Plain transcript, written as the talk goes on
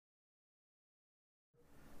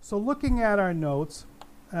So looking at our notes,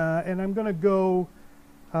 and I'm going to go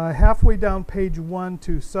halfway down page 1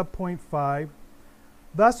 to subpoint 5.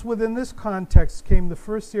 Thus, within this context came the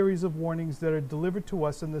first series of warnings that are delivered to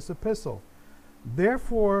us in this epistle.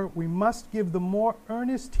 Therefore, we must give the more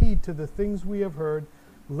earnest heed to the things we have heard,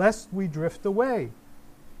 lest we drift away.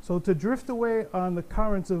 So to drift away on the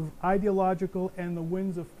currents of ideological and the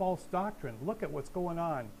winds of false doctrine. Look at what's going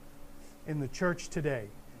on in the church today.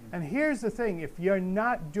 And here's the thing, if you're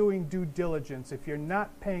not doing due diligence, if you're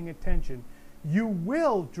not paying attention, you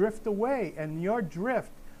will drift away, and your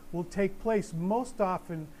drift will take place most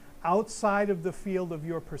often outside of the field of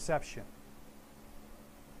your perception.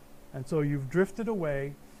 And so you've drifted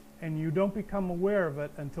away, and you don't become aware of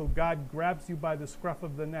it until God grabs you by the scruff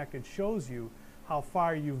of the neck and shows you how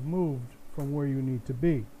far you've moved from where you need to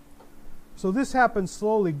be. So this happens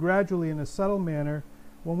slowly, gradually, in a subtle manner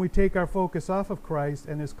when we take our focus off of Christ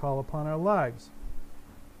and His call upon our lives.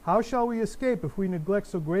 How shall we escape if we neglect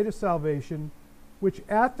so great a salvation, which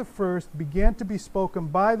at the first began to be spoken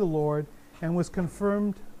by the Lord and was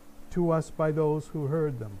confirmed to us by those who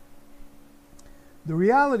heard them? The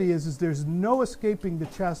reality is there's no escaping the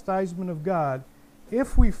chastisement of God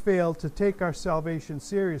if we fail to take our salvation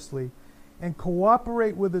seriously and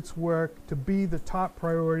cooperate with its work to be the top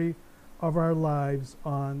priority of our lives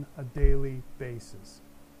on a daily basis.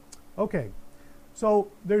 Okay, so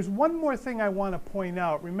there's one more thing I want to point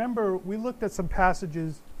out. Remember, we looked at some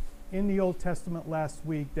passages in the Old Testament last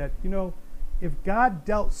week that, if God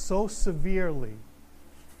dealt so severely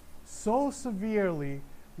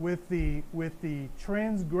with the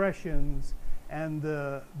transgressions and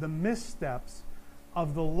the missteps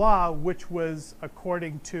of the law, which was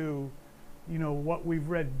according to, what we've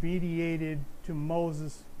read, mediated to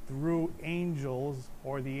Moses through angels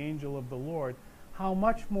or the angel of the Lord, how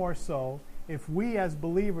much more so if we as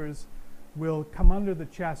believers will come under the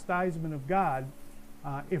chastisement of God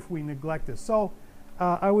if we neglect this. So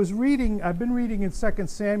I've been reading in 2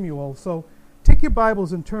 Samuel, so take your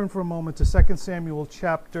Bibles and turn for a moment to 2 Samuel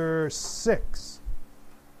chapter 6.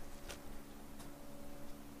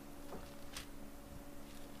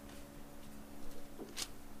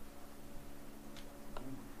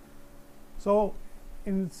 So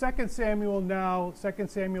in 2 Samuel now, 2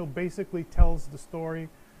 Samuel basically tells the story.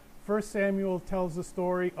 1 Samuel tells the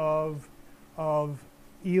story of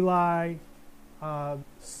Eli,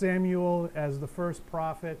 Samuel as the first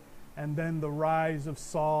prophet, and then the rise of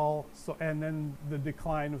Saul, and then the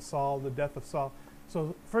decline of Saul, the death of Saul.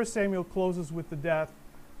 So 1 Samuel closes with the death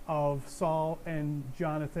of Saul and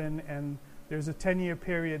Jonathan, and there's a 10-year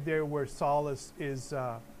period there where Saul is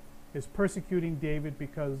persecuting David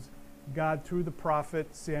because God, through the prophet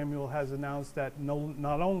Samuel, has announced that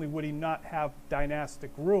not only would he not have dynastic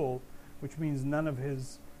rule, which means none of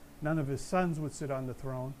his sons would sit on the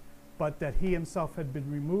throne, but that he himself had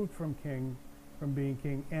been removed from being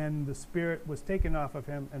king, and the spirit was taken off of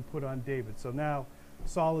him and put on David. So now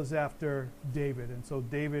Saul is after David, and so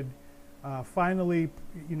David finally,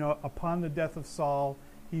 upon the death of Saul,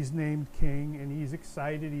 he's named king, and he's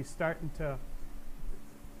excited.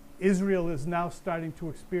 Israel is now starting to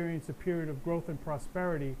experience a period of growth and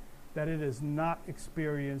prosperity that it has not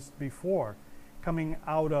experienced before, coming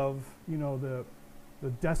out of, the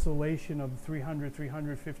desolation of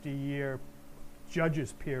 350 year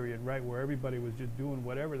judges period, right, where everybody was just doing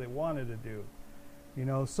whatever they wanted to do.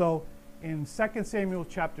 So in 2 Samuel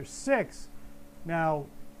chapter 6, now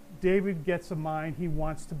David gets a mind. He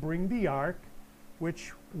wants to bring the ark,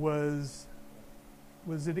 which was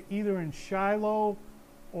it either in Shiloh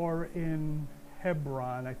or in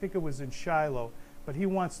Hebron? I think it was in Shiloh, but he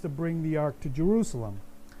wants to bring the ark to Jerusalem.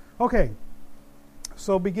 Okay,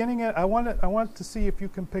 so I want to see if you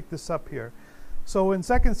can pick this up here. So in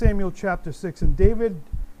 2 Samuel chapter 6, and David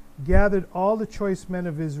gathered all the choice men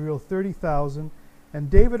of Israel, 30,000, and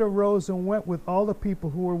David arose and went with all the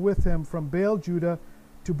people who were with him from Baal Judah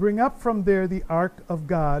to bring up from there the ark of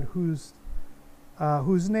God, whose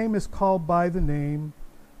name is called by the name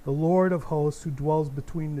the Lord of hosts, who dwells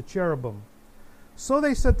between the cherubim. So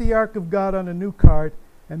they set the ark of God on a new cart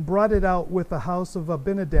and brought it out with the house of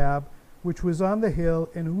Abinadab, which was on the hill,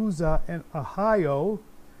 and Uzzah and Ahio,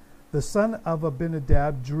 the son of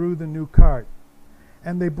Abinadab, drew the new cart.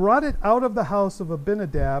 And they brought it out of the house of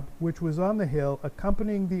Abinadab, which was on the hill,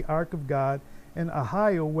 accompanying the ark of God, and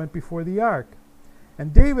Ahio went before the ark.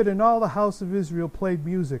 And David and all the house of Israel played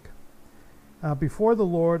music before the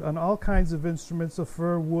Lord on all kinds of instruments of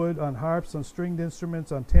fir wood, on harps, on stringed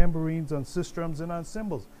instruments, on tambourines, on sistrums, and on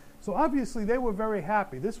cymbals. So obviously they were very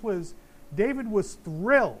happy. David was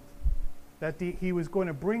thrilled that he was going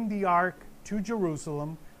to bring the ark to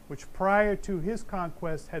Jerusalem, which prior to his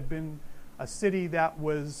conquest had been a city that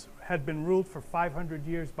had been ruled for 500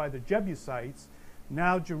 years by the Jebusites.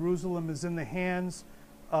 Now Jerusalem is in the hands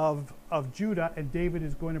of Judah, and David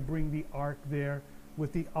is going to bring the ark there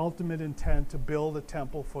with the ultimate intent to build a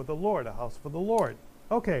temple for the Lord, a house for the Lord.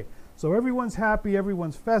 Okay, so everyone's happy,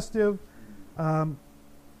 everyone's festive. The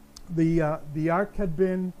ark had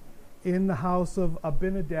been in the house of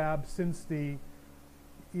Abinadab since the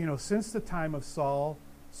time of Saul.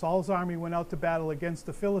 Saul's army went out to battle against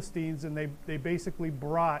the Philistines, and they basically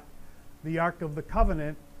brought the Ark of the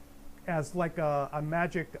Covenant as like a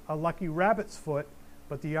lucky rabbit's foot,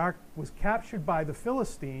 but the ark was captured by the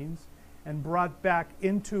Philistines and brought back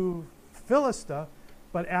into Philistia.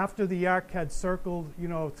 But after the ark had circled,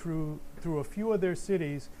 through a few of their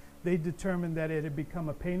cities, they determined that it had become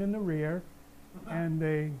a pain in the rear, and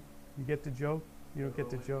you get the joke? You don't get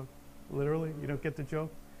the joke? Literally, you don't get the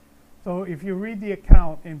joke? So if you read the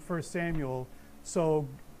account in 1 Samuel, so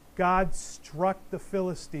God struck the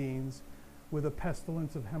Philistines with a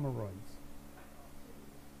pestilence of hemorrhoids.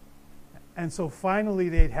 And so finally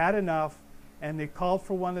they'd had enough, and they called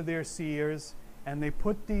for one of their seers, and they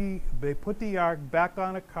put the ark back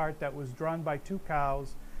on a cart that was drawn by 2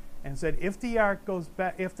 cows, and said, if the ark goes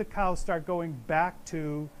back, if the cows start going back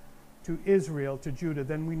to Israel, to Judah,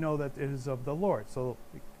 then we know that it is of the Lord. So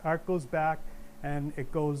the ark goes back, and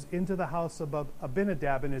it goes into the house of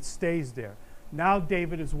Abinadab, and it stays there. Now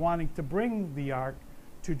David is wanting to bring the ark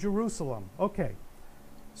to Jerusalem. Okay,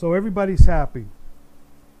 so everybody's happy.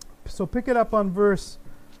 So pick it up on verse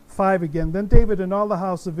 5 again. Then David and all the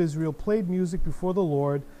house of Israel played music before the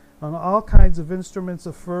Lord on all kinds of instruments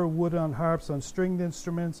of fir wood, on harps, on stringed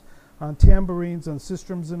instruments, on tambourines, on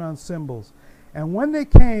sistrums, and on cymbals. And when they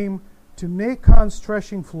came to Nachon's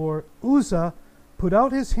threshing floor, Uzzah put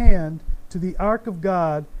out his hand to the ark of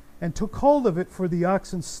God and took hold of it, for the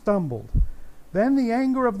oxen stumbled. Then the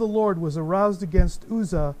anger of the Lord was aroused against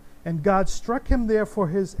Uzzah, and God struck him there for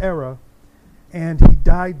his error, and he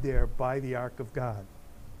died there by the ark of God.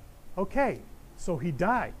 Okay, so he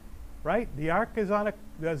died, right? The ark is on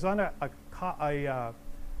a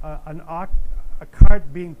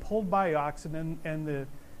cart being pulled by oxen, and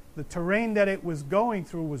the terrain that it was going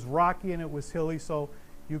through was rocky and it was hilly, so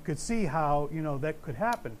you could see how that could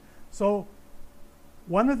happen. So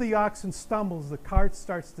one of the oxen stumbles, the cart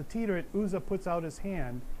starts to teeter, and Uzzah puts out his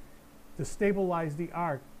hand to stabilize the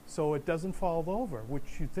ark so it doesn't fall over, which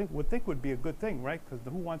you would think would be a good thing, right? Because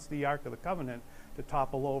who wants the Ark of the Covenant to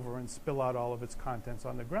topple over and spill out all of its contents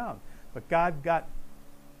on the ground? But God got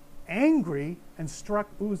angry and struck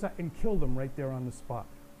Uzzah and killed him right there on the spot.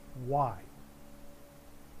 Why?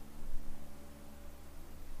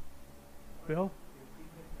 Bill?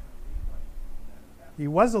 He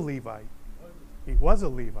was a Levite. He was a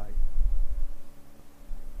Levite.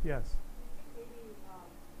 Yes.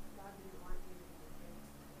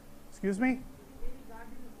 Excuse me?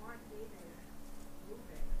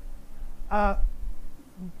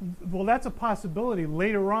 Well, that's a possibility.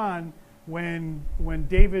 Later on, when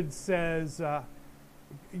David says,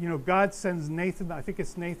 God sends Nathan, I think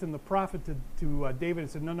it's Nathan the prophet, to David and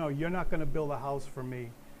said, no, you're not going to build a house for me.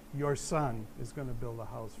 Your son is going to build a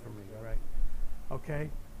house for me, all right? Okay?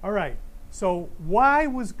 All right. So why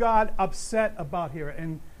was God upset about here?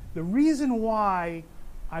 And the reason why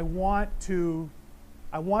I want to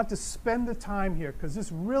spend the time here, because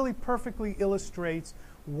this really perfectly illustrates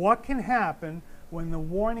what can happen when the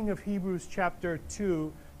warning of Hebrews chapter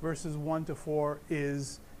 2, verses 1 to 4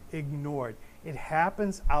 is ignored. It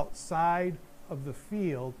happens outside of the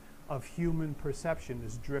field of human perception,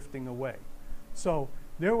 is drifting away. So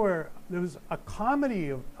there was a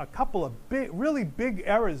couple of really big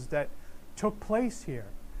errors that took place here.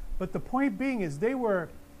 But the point being is they were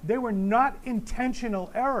not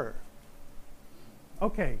intentional error.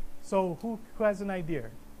 Okay, so who has an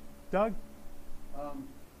idea? Doug?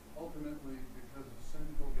 Ultimately, because a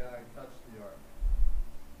sinful guy touched the ark.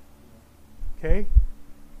 Okay.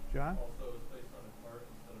 John? Also, it's placed on a cart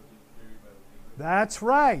instead of being carried by the people. That's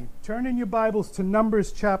right. Turn in your Bibles to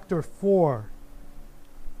Numbers chapter 4.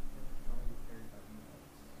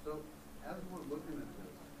 So, as we're looking at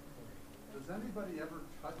this, does anybody ever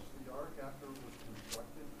touch the ark after it was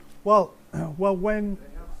constructed? Well, when... They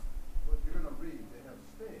have, what you're going to read, they have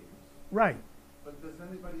staves. Right. But does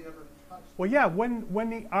anybody ever touch Well, yeah, when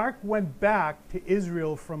the ark went back to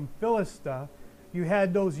Israel from Philistia, you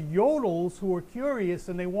had those yodels who were curious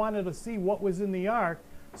and they wanted to see what was in the ark,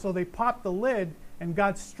 so they popped the lid and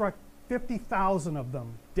God struck 50,000 of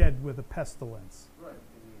them dead with a pestilence. Right.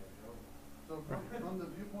 So from the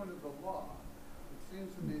viewpoint of the law, it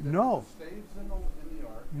seems to me that No. the staves in the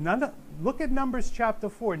ark Look at Numbers chapter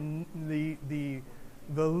 4. The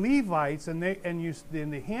Levites and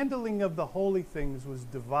the handling of the holy things was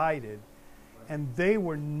divided, and they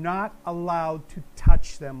were not allowed to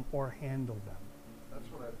touch them or handle them.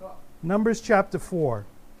 That's what I thought. Numbers chapter 4.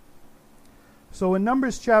 So in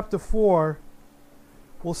Numbers chapter 4,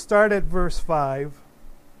 we'll start at verse 5.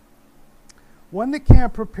 When the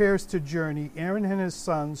camp prepares to journey, Aaron and his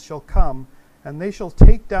sons shall come, and they shall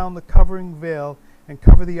take down the covering veil and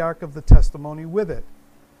cover the ark of the testimony with it.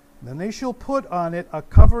 Then they shall put on it a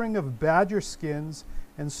covering of badger skins,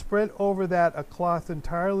 and spread over that a cloth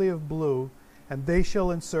entirely of blue, and they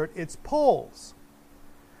shall insert its poles.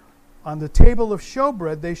 On the table of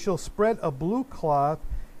showbread they shall spread a blue cloth,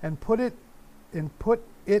 and put on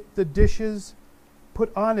it the dishes,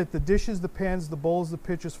 the pans, the bowls, the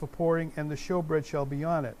pitchers for pouring, and the showbread shall be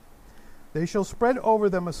on it. They shall spread over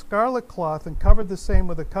them a scarlet cloth, and cover the same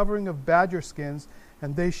with a covering of badger skins,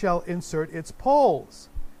 and they shall insert its poles.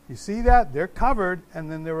 You see that? They're covered, and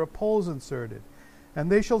then there are poles inserted. And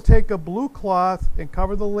they shall take a blue cloth and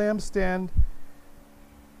cover the lampstand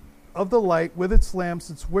of the light with its lamps,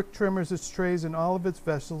 its wick trimmers, its trays, and all of its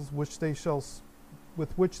vessels with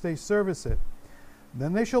which they service it.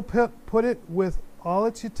 Then they shall put it with all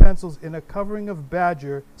its utensils in a covering of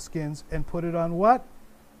badger skins, and put it on what?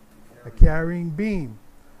 A carrying beam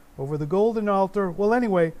over the golden altar. Well,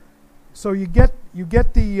 anyway, so you get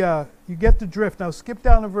the drift. Now skip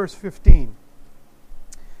down to verse 15.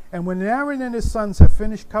 And when Aaron and his sons have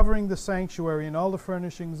finished covering the sanctuary and all the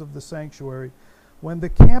furnishings of the sanctuary, when the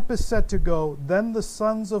camp is set to go, then the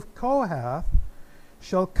sons of Kohath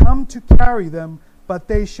shall come to carry them, but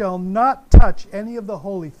they shall not touch any of the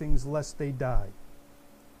holy things, lest they die.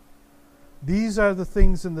 These are the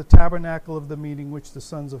things in the tabernacle of the meeting which the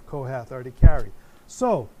sons of Kohath are to carry.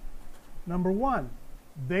 So, number one,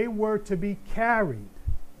 they were to be carried,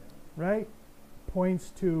 right? Points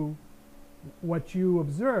to what you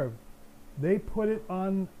observed. They put it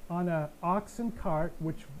on an oxen cart,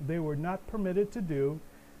 which they were not permitted to do,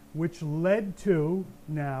 which led to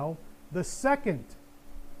now the second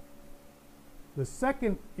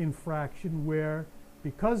infraction, where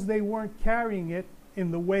because they weren't carrying it in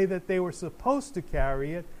the way that they were supposed to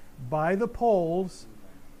carry it by the poles,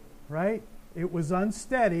 right? It was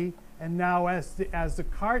unsteady, and now as the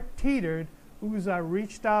cart teetered, Uzzah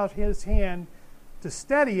reached out his hand to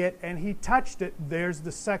steady it, and he touched it. There's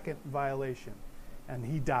the second violation, and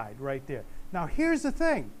he died right there. Now here's the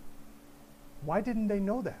thing. Why didn't they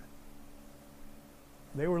know that?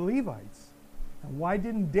 They were Levites. And why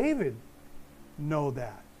didn't David know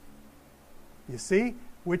that? You see?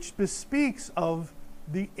 Which bespeaks of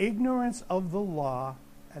the ignorance of the law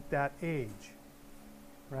at that age,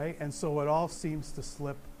 right? And so it all seems to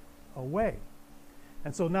slip away.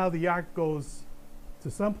 And so now the ark goes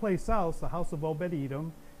to someplace else, the house of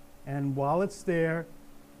Obed-Edom, and while it's there,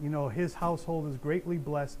 his household is greatly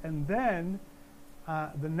blessed. And then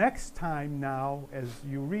the next time now, as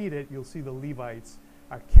you read it, you'll see the Levites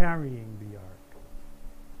are carrying the ark.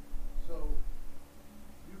 So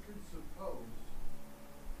you could suppose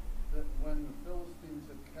that when the Philistines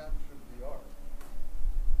had captured the ark,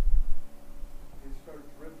 they start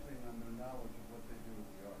drifting on their knowledge of what they do with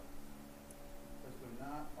the ark. Because they're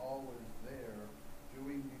not always there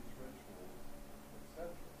doing these rituals,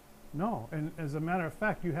 etc. No, and as a matter of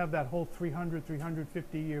fact, you have that whole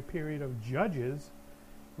 350 year period of Judges,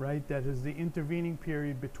 right? That is the intervening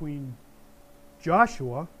period between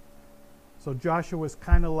Joshua. So Joshua is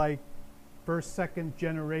kind of like first, second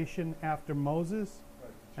generation after Moses.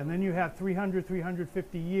 Right. And then you have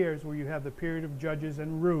 350 years where you have the period of Judges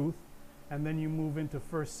and Ruth, and then you move into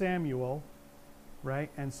 1 Samuel, right?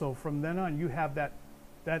 And so from then on, you have that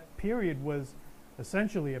period was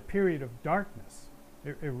essentially a period of darkness.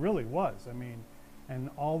 It really was. I mean, and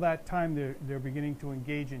all that time they're beginning to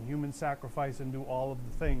engage in human sacrifice and do all of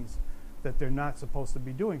the things that they're not supposed to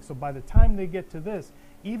be doing. So by the time they get to this,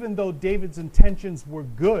 even though David's intentions were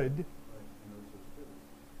good,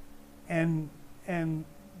 and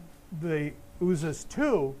the Uzzah's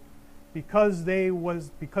too, because there was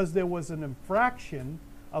an infraction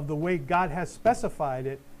of the way God has specified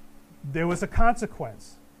it, there was a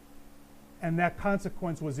consequence. And that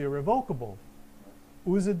consequence was irrevocable.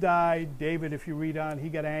 Uzzah died. David, if you read on, he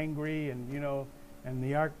got angry, and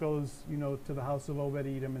the ark goes, to the house of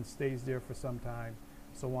Obed-Edom and stays there for some time,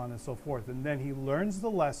 so on and so forth. And then he learns the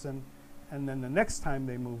lesson, and then the next time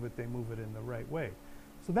they move it in the right way.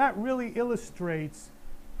 So that really illustrates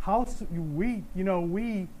how we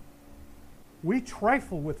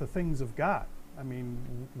trifle with the things of God. I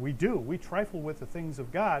mean, we do. We trifle with the things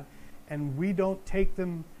of God, and we don't take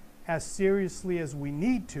them as seriously as we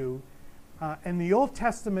need to. And the Old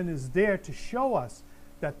Testament is there to show us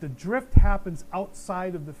that the drift happens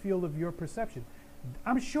outside of the field of your perception.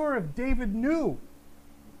 I'm sure if David knew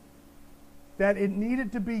that it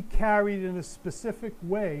needed to be carried in a specific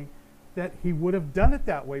way, that he would have done it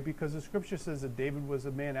that way, because the scripture says that David was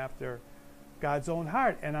a man after God's own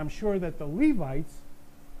heart. And I'm sure that the Levites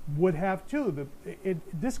would have too.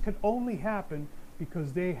 This could only happen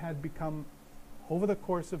because they had become, over the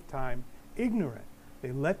course of time, ignorant.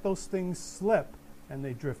 They let those things slip and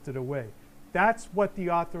they drifted away. That's what the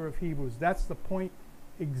author of Hebrews, that's the point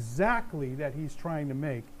exactly that he's trying to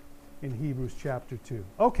make in Hebrews chapter 2.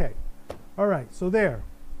 Okay, all right, so there.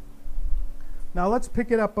 Now let's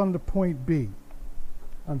pick it up on the point B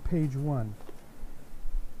on page 1.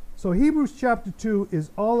 So Hebrews chapter 2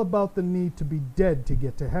 is all about the need to be dead to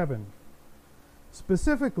get to heaven.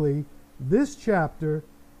 Specifically, this chapter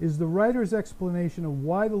is the writer's explanation of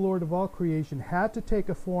why the Lord of all creation had to take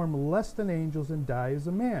a form less than angels and die as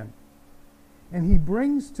a man. And he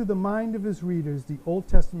brings to the mind of his readers the Old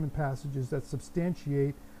Testament passages that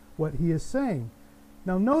substantiate what he is saying.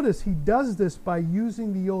 Now notice he does this by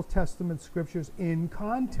using the Old Testament scriptures in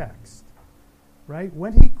context, right?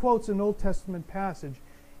 When he quotes an Old Testament passage,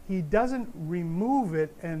 he doesn't remove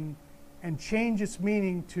it and change its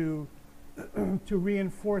meaning to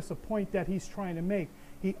reinforce a point that he's trying to make.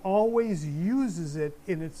 He always uses it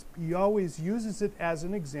as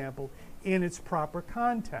an example in its proper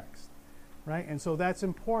context, right? And so that's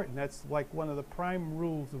important. That's like one of the prime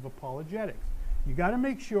rules of apologetics. You got to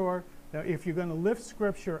make sure that if you're going to lift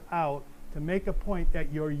scripture out to make a point,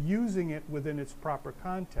 that you're using it within its proper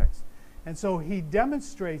context. And so he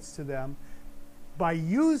demonstrates to them by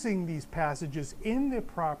using these passages in the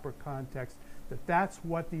proper context that that's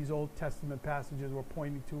what these Old Testament passages were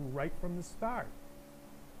pointing to right from the start.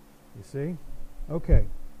 You see? Okay.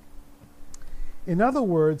 In other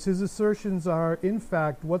words, his assertions are, in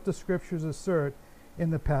fact, what the scriptures assert in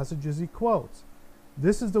the passages he quotes.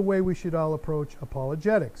 This is the way we should all approach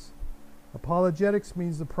apologetics. Apologetics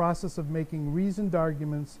means the process of making reasoned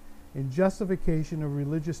arguments in justification of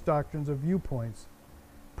religious doctrines or viewpoints,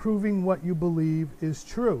 proving what you believe is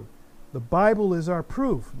true. The Bible is our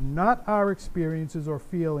proof, not our experiences or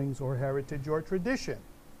feelings or heritage or tradition.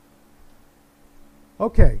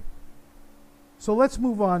 Okay. So let's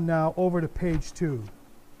move on now over to page 2.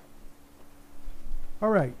 All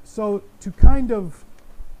right, so to kind of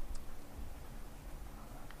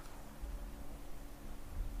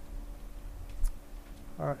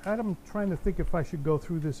all right, I'm trying to think if I should go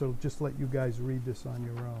through this or just let you guys read this on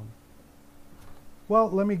your own. Well,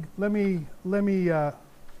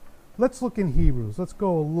 let's look in Hebrews. Let's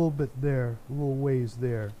go a little bit there, a little ways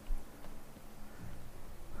there.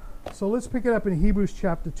 So let's pick it up in Hebrews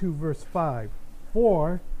chapter 2, verse 5.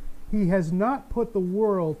 For he has not put the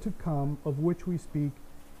world to come of which we speak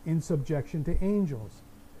in subjection to angels.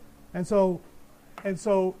 And so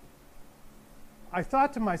I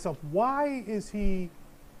thought to myself, what is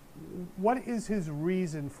his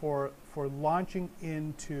reason for launching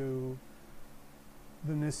into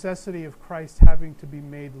the necessity of Christ having to be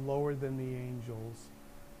made lower than the angels?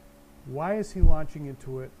 Why is he launching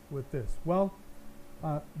into it with this? Well,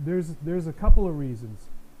 there's a couple of reasons.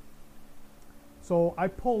 So I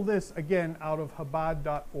pull this again out of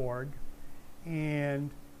Chabad.org, and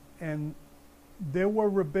there were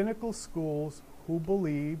rabbinical schools who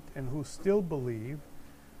believed and who still believe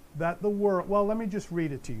that the world. Well, let me just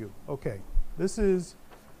read it to you. Okay, this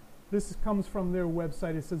comes from their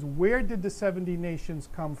website. It says, "Where did the 70 nations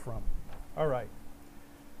come from?" All right.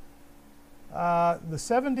 The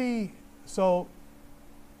 70. So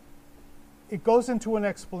it goes into an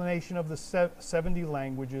explanation of the 70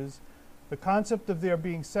 languages. The concept of there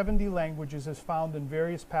being 70 languages is found in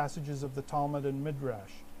various passages of the Talmud and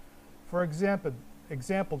Midrash. For example,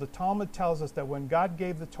 the Talmud tells us that when God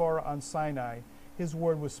gave the Torah on Sinai, his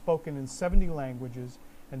word was spoken in 70 languages,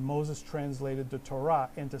 and Moses translated the Torah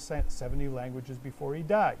into 70 languages before he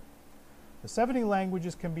died. The 70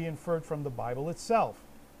 languages can be inferred from the Bible itself.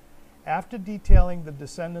 After detailing the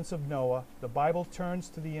descendants of Noah, the Bible turns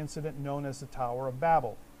to the incident known as the Tower of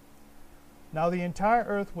Babel. Now the entire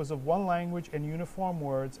earth was of one language and uniform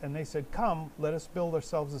words, and they said, "Come, let us build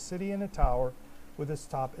ourselves a city and a tower with its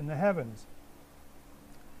top in the heavens."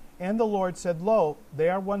 And the Lord said, "Lo, they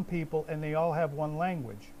are one people, and they all have one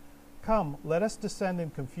language. Come, let us descend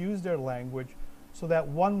and confuse their language, so that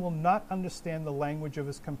one will not understand the language of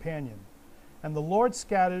his companion." And the Lord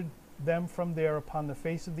scattered them from there upon the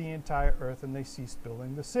face of the entire earth, and they ceased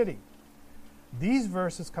building the city. These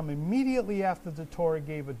verses come immediately after the Torah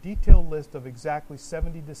gave a detailed list of exactly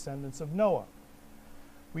 70 descendants of Noah.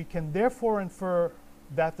 We can therefore infer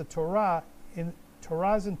that the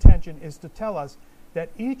Torah's intention is to tell us that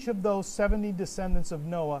each of those 70 descendants of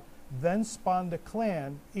Noah then spawned a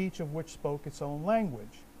clan, each of which spoke its own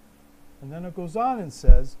language. And then it goes on and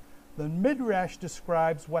says, the Midrash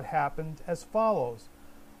describes what happened as follows.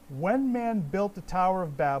 When man built the Tower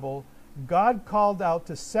of Babel, God called out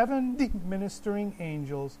to 70 ministering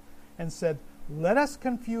angels and said, let us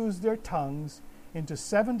confuse their tongues into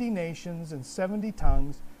 70 nations and 70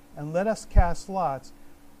 tongues, and let us cast lots.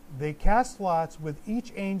 They cast lots with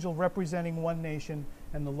each angel representing one nation,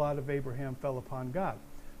 and the lot of Abraham fell upon God.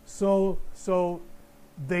 So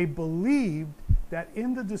they believed that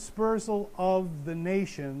in the dispersal of the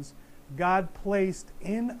nations, God placed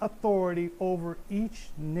in authority over each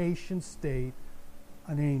nation state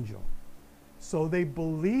an angel. So they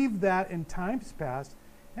believed that in times past.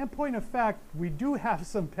 And point of fact, we do have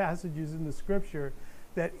some passages in the scripture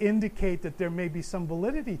that indicate that there may be some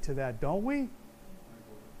validity to that, don't we?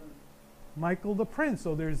 Michael the Prince.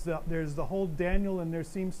 So there's the whole Daniel, and there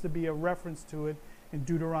seems to be a reference to it in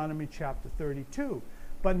Deuteronomy chapter 32.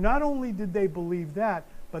 But not only did they believe that,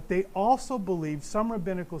 but they also believed, some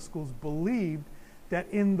rabbinical schools believed, that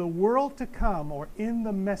in the world to come, or in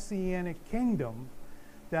the Messianic kingdom,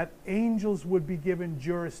 that angels would be given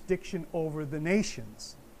jurisdiction over the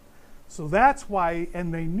nations. So that's why,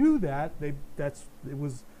 and they knew that, it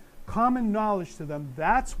was common knowledge to them,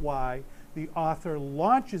 that's why the author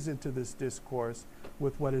launches into this discourse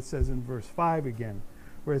with what it says in verse 5 again,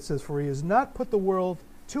 where it says, for he has not put the world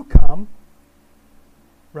to come,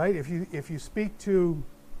 right? If you speak to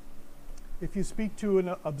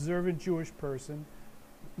an observant Jewish person,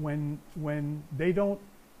 when they don't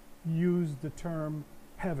use the term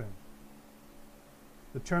heaven,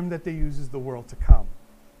 the term that they use is the world to come.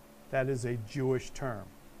 That is a Jewish term.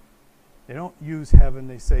 They don't use heaven,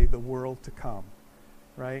 they say the world to come,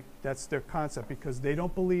 right? That's their concept, because they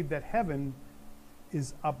don't believe that heaven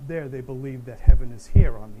is up there. They believe that heaven is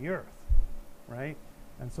here on the earth, right?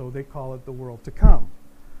 And so they call it the world to come.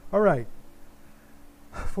 All right.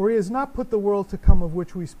 For he has not put the world to come of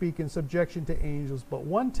which we speak in subjection to angels, but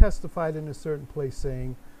one testified in a certain place,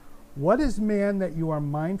 saying, what is man that you are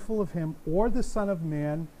mindful of him, or the Son of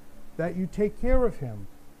Man that you take care of him?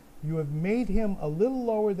 You have made him a little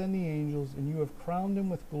lower than the angels, and you have crowned him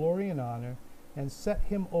with glory and honor, and set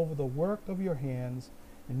him over the work of your hands,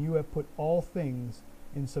 and you have put all things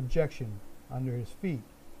in subjection under his feet.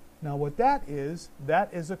 Now what that is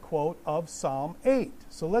a quote of Psalm 8.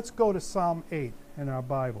 So let's go to Psalm 8 in our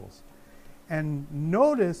Bibles. And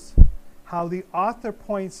notice how the author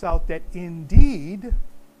points out that indeed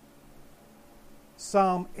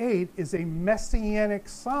Psalm 8 is a messianic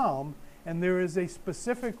psalm, and there is a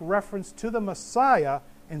specific reference to the Messiah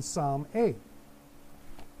in Psalm 8.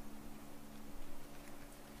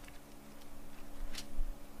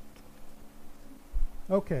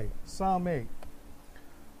 Okay, Psalm 8.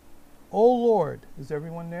 O Lord, is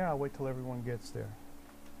everyone there? I'll wait till everyone gets there.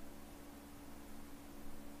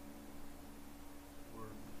 I'm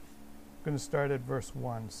going to start at verse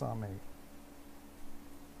 1, Psalm 8.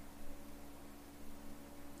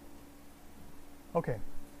 Okay.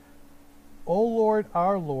 O Lord,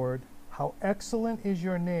 our Lord, how excellent is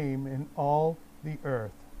your name in all the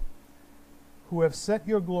earth, who have set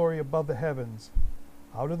your glory above the heavens.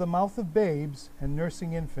 Out of the mouth of babes and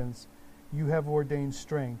nursing infants you have ordained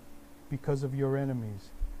strength because of your enemies,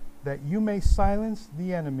 that you may silence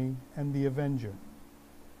the enemy and the avenger.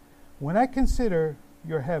 When I consider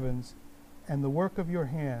your heavens and the work of your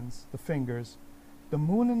hands, the fingers, the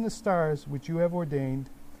moon and the stars which you have ordained,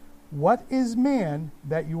 what is man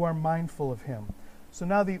that you are mindful of him? So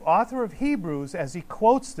now the author of Hebrews, as he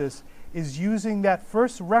quotes this, is using that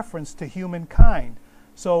first reference to humankind.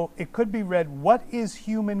 So it could be read, what is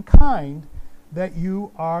humankind that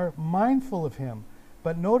you are mindful of him?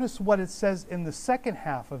 But notice what it says in the second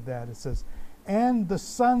half of that. It says, and the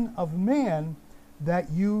Son of Man that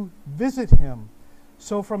you visit him.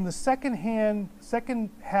 So from the second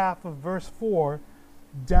half of verse 4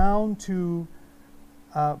 down to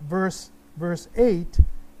verse 8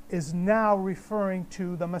 is now referring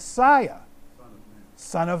to the Messiah,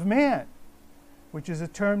 Son of Man, which is a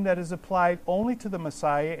term that is applied only to the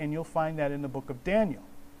Messiah, and you'll find that in the book of Daniel,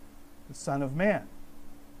 the Son of Man.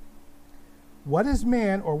 What is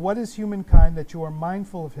man, or what is humankind, that you are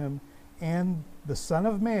mindful of him, and the Son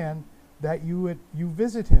of Man that you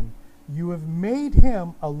visit him? You have made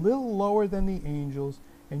him a little lower than the angels,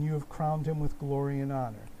 and you have crowned him with glory and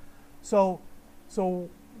honor. So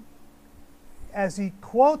as he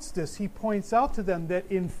quotes this, he points out to them that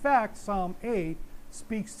in fact Psalm 8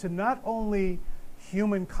 speaks to not only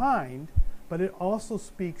humankind, but it also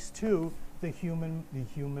speaks to the human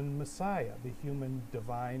Messiah, the human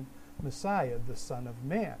divine Messiah, the Son of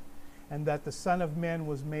Man, and that the Son of Man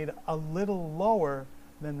was made a little lower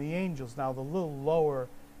than the angels. Now, the little lower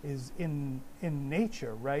is in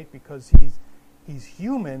nature, right? Because he's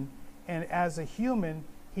human, and as a human,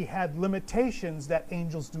 he had limitations that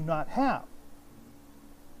angels do not have,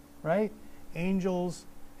 right? Angels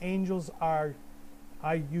are,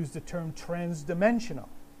 I use the term transdimensional,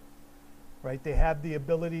 right? They have the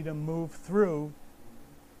ability to move through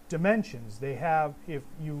dimensions. They have, if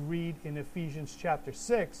you read in Ephesians chapter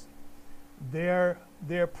 6, their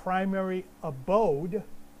primary abode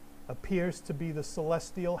appears to be the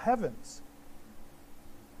celestial heavens,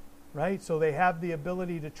 right? So they have the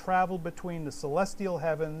ability to travel between the celestial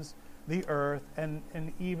heavens, the earth, and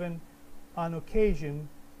even on occasion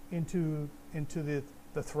into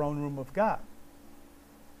the throne room of God,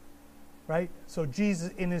 right? So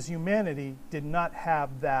Jesus in his humanity did not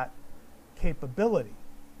have that capability.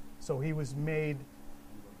 So he was made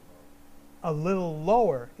a little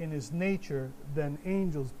lower in his nature than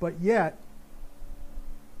angels, but yet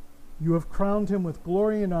you have crowned him with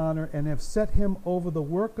glory and honor and have set him over the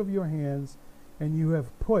work of your hands, and you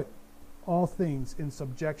have put all things in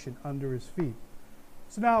subjection under his feet.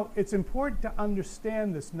 So now it's important to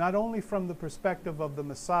understand this not only from the perspective of the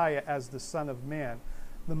Messiah as the Son of Man.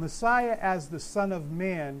 The Messiah as the Son of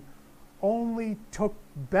Man only took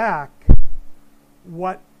back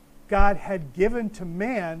what God had given to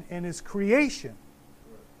man in his creation,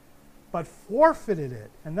 but forfeited it.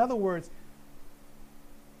 In other words,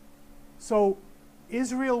 so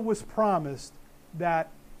Israel was promised that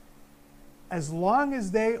as long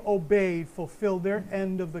as they obeyed, fulfilled their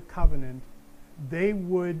end of the covenant, they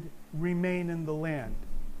would remain in the land.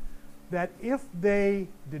 That if they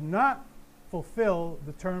did not fulfill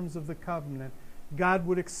the terms of the covenant, God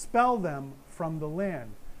would expel them from the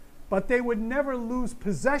land. But they would never lose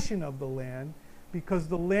possession of the land because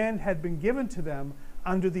the land had been given to them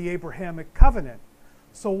under the Abrahamic covenant.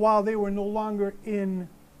 So while they were no longer in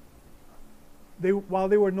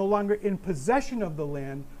possession of the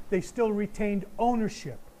land, they still retained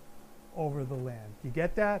ownership over the land. You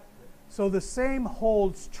get that? So the same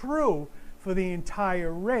holds true for the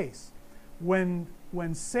entire race. When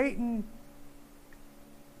Satan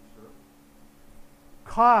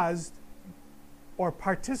caused or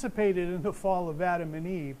participated in the fall of Adam and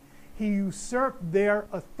Eve, he usurped their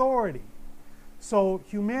authority. So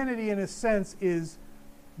humanity, in a sense, is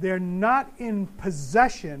they're not in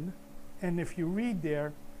possession. And if you read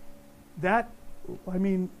there,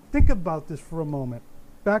 think about this for a moment.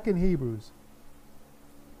 Back in Hebrews,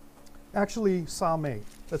 actually Psalm 8.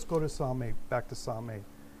 Let's go to Psalm 8, back to Psalm 8.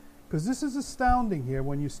 Because this is astounding here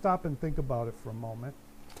when you stop and think about it for a moment.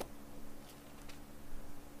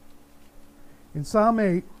 In Psalm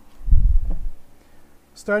 8,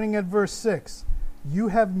 starting at verse 6, you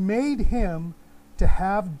have made him to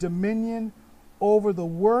have dominion over the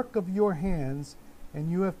work of your hands, and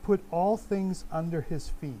you have put all things under his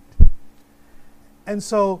feet. And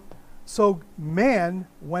so man,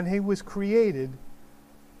 when he was created,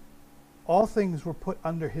 all things were put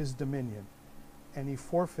under his dominion, and he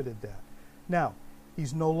forfeited that. Now,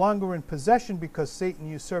 he's no longer in possession because Satan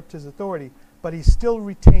usurped his authority, but he still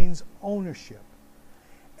retains ownership.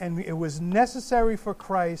 And it was necessary for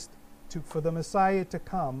Christ, for the Messiah to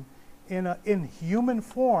come in human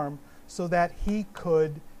form so that he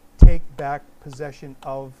could take back possession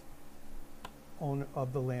of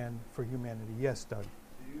the land for humanity. Yes, Doug? Do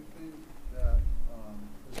you think that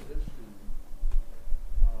position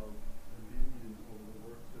of dominion over the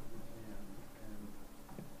works of his hands and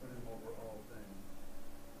put him over all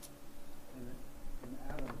things, in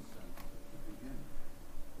Adam's sense at the beginning,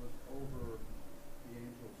 was over the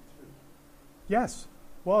angels too? Yes.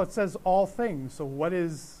 Well, it says all things. So what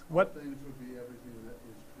is All things would be everything that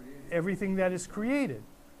is created. everything that is created?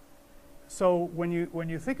 So when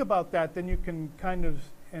you think about that, then you can kind of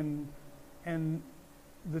and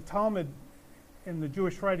the Talmud and the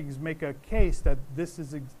Jewish writings make a case that this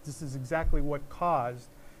is exactly what caused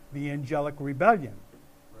the angelic rebellion.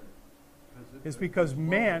 Right. It's because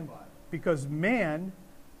man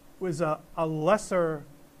was a lesser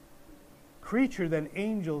creature than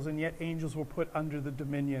angels, and yet angels were put under the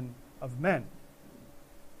dominion of men.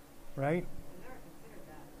 Right?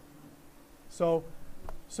 So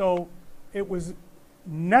it was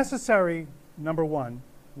necessary, number one,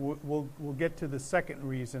 we'll get to the second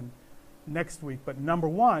reason next week, but number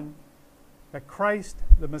one, that Christ,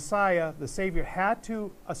 the Messiah, the Savior, had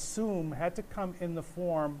to come in the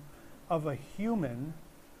form of a human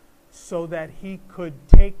so that he could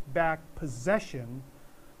take back possession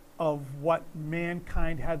of what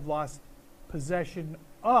mankind had lost possession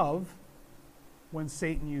of when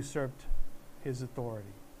Satan usurped his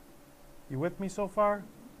authority. You with me so far?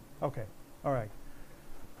 Okay. All right.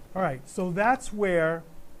 All right. So that's where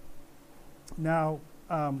now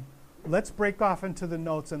let's break off into the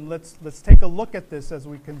notes and let's take a look at this as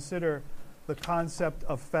we consider the concept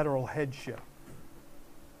of federal headship.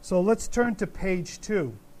 So let's turn to page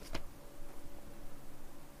 2.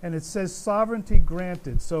 And it says sovereignty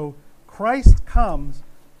granted. So Christ comes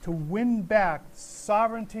to win back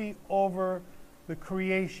sovereignty over the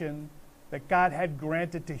creation that God had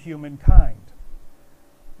granted to humankind.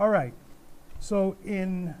 All right. So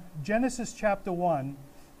in Genesis chapter 1,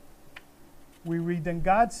 we read, "Then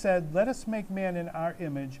God said, 'Let us make man in our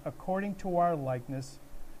image, according to our likeness.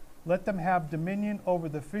 Let them have dominion over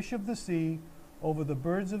the fish of the sea, over the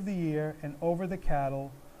birds of the air, and over the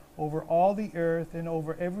cattle, over all the earth, and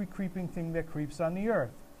over every creeping thing that creeps on the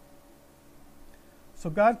earth.' So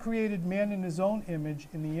God created man in his own image.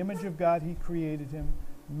 In the image of God he created him.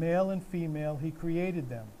 Male and female he created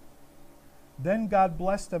them. Then God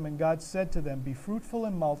blessed them, and God said to them, 'Be fruitful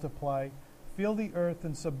and multiply, fill the earth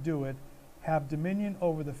and subdue it, have dominion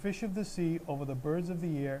over the fish of the sea, over the birds of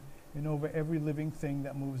the air, and over every living thing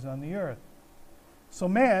that moves on the earth.'"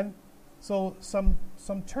 So some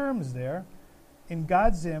terms there. In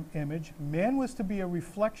God's image, man was to be a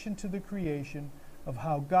reflection to the creation of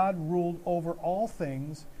how God ruled over all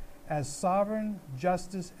things as sovereign,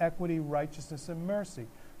 justice, equity, righteousness, and mercy.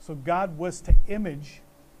 So man was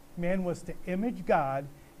to image God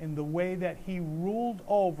in the way that he ruled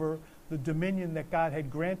over the dominion that God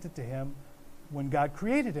had granted to him when God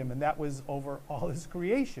created him, and that was over all his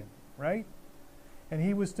creation, right? And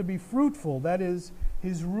he was to be fruitful. That is,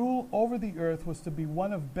 his rule over the earth was to be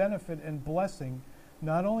one of benefit and blessing,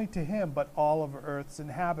 not only to him, but all of earth's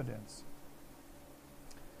inhabitants.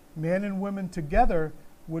 Man and woman together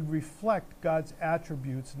would reflect God's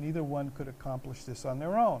attributes. Neither one could accomplish this on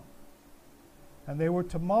their own. And they were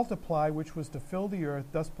to multiply, which was to fill the earth,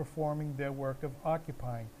 thus performing their work of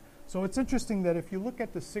occupying. So it's interesting that if you look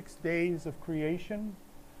at the 6 days of creation,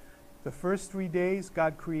 the first 3 days,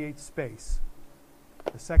 God creates space.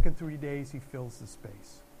 The second 3 days, he fills the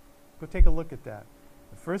space. Go take a look at that.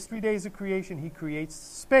 The first 3 days of creation, he creates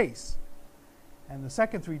space. And the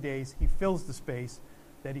second 3 days, he fills the space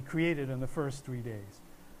that he created in the first 3 days.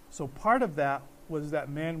 So part of that was that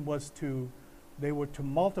they were to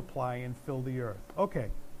multiply and fill the earth.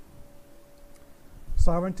 Okay.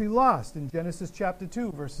 Sovereignty lost in Genesis chapter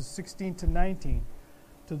 2, verses 16 to 19.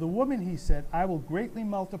 "To the woman he said, 'I will greatly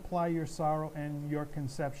multiply your sorrow and your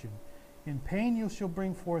conception. In pain you shall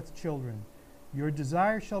bring forth children. Your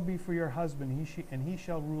desire shall be for your husband, and he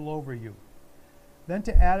shall rule over you.' Then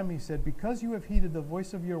to Adam he said, 'Because you have heeded the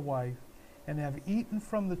voice of your wife, and have eaten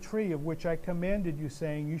from the tree of which I commanded you,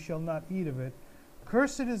 saying, You shall not eat of it,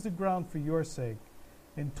 cursed is the ground for your sake.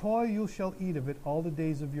 In toil you shall eat of it all the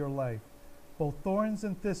days of your life. Both thorns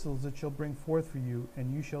and thistles it shall bring forth for you,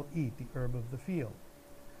 and you shall eat the herb of the field.'"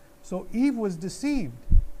 So Eve was deceived.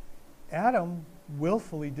 Adam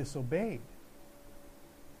willfully disobeyed.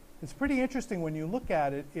 It's pretty interesting when you look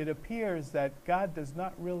at it. It appears that God does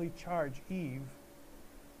not really charge Eve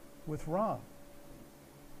with wrong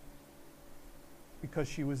because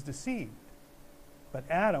she was deceived. But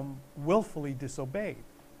Adam willfully disobeyed.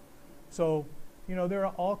 So, there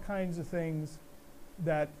are all kinds of things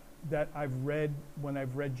that I've read when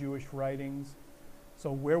I've read Jewish writings.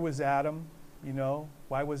 So where was Adam?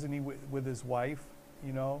 Why wasn't he with his wife?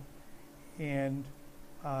 And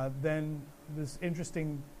then this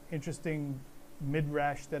interesting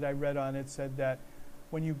midrash that I read on it said that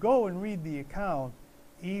when you go and read the account,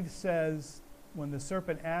 Eve says, when the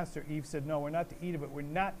serpent asked her, Eve said, "No, we're not to eat of it. We're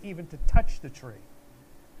not even to touch the tree."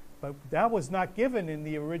 But that was not given in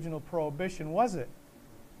the original prohibition, was it?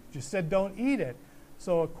 Just said don't eat it.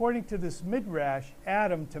 So according to this midrash,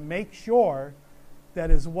 Adam, to make sure that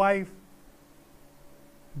his wife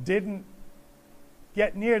didn't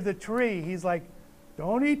get near the tree, he's like,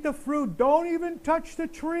 "Don't eat the fruit. Don't even touch the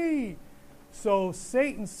tree." So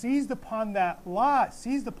Satan seized upon that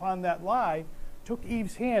lie, took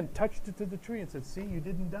Eve's hand, touched it to the tree, and said, "See, you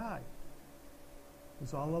didn't die. It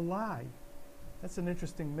was all a lie." That's an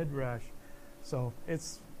interesting midrash. So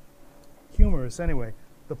it's humorous anyway.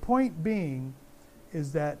 The point being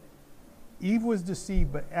is that Eve was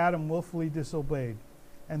deceived, but Adam willfully disobeyed.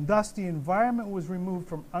 And thus the environment was removed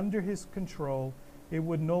from under his control. It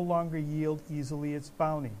would no longer yield easily its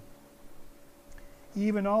bounty.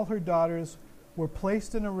 Eve and all her daughters were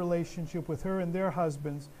placed in a relationship with her and their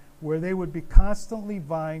husbands where they would be constantly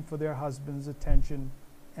vying for their husband's attention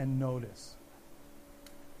and notice.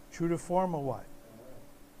 True to form or what?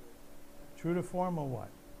 True to form or what?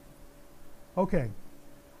 Okay.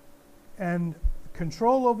 And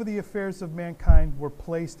control over the affairs of mankind were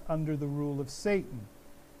placed under the rule of Satan.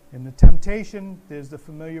 In the temptation, there's the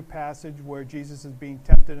familiar passage where Jesus is being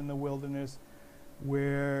tempted in the wilderness,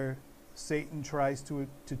 where Satan tries to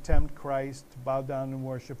tempt Christ, to bow down and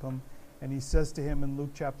worship him. And he says to him in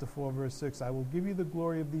Luke chapter 4, verse 6, I will give you the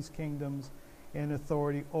glory of these kingdoms and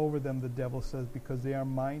authority over them, the devil says, because they are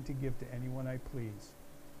mine to give to anyone I please.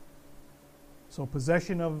 So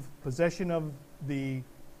possession of the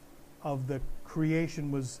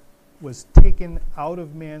creation was taken out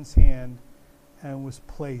of man's hand and was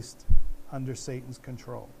placed under Satan's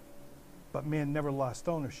control. But man never lost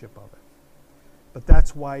ownership of it. But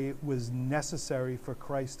that's why it was necessary for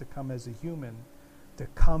Christ to come as a human, to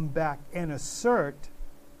come back and assert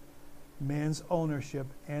man's ownership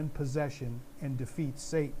and possession and defeat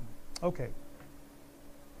Satan. Okay.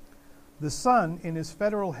 The Son, in his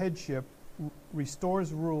federal headship,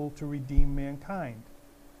 restores rule to redeem mankind.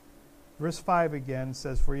 Verse 5 again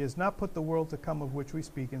says, For he has not put the world to come of which we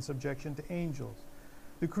speak in subjection to angels.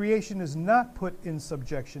 The creation is not put in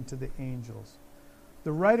subjection to the angels.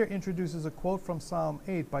 The writer introduces a quote from Psalm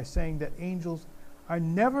 8 by saying that angels are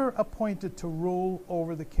never appointed to rule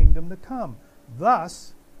over the kingdom to come.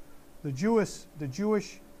 Thus, the Jewish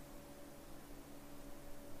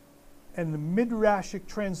and the Midrashic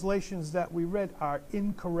translations that we read are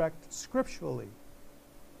incorrect scripturally.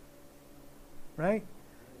 Right?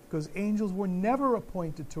 Because angels were never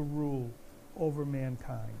appointed to rule over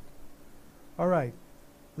mankind. All right.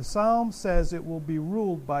 The Psalm says it will be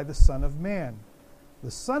ruled by the Son of Man.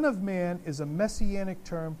 The Son of Man is a messianic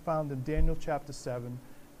term found in Daniel chapter 7,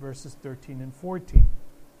 verses 13 and 14.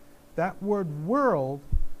 That word world,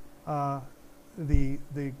 I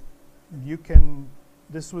think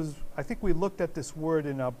we looked at this word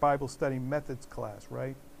in our Bible study methods class,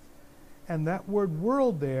 right? And that word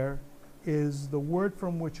world there is the word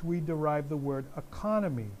from which we derive the word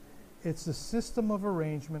economy. It's a system of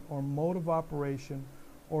arrangement or mode of operation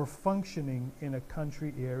or functioning in a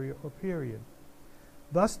country, area, or period.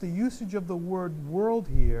 Thus, the usage of the word world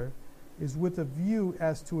here is with a view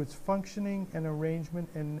as to its functioning and arrangement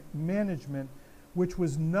and management, which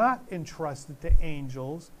was not entrusted to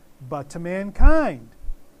angels, but to mankind,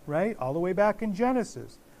 right? All the way back in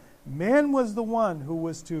Genesis. Man was the one who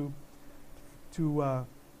was to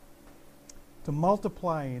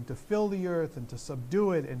multiply and to fill the earth and to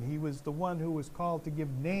subdue it, and he was the one who was called to give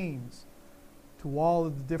names to all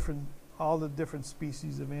the different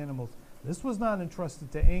species of animals. This was not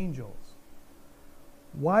entrusted to angels.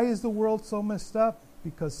 Why is the world so messed up?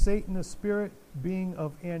 Because Satan, a spirit being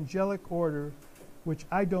of angelic order, which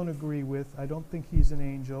I don't agree with, I don't think he's an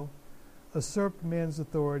angel, usurped man's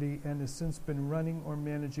authority and has since been running or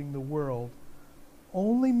managing the world.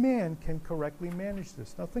 Only man can correctly manage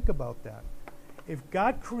this. Now think about that. If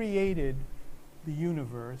God created the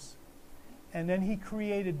universe, and then he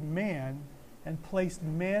created man and placed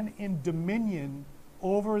man in dominion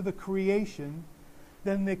over the creation,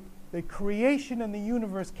 then the creation and the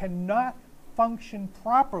universe cannot function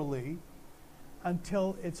properly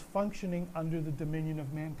until it's functioning under the dominion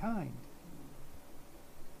of mankind.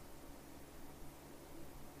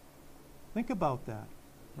 Think about that,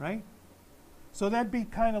 right? So that'd be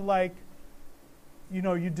kind of like,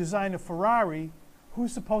 you design a Ferrari.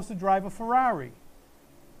 Who's supposed to drive a Ferrari?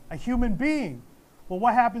 A human being. Well,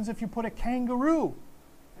 what happens if you put a kangaroo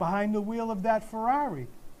behind the wheel of that Ferrari?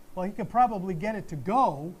 Well, he could probably get it to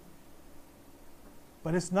go,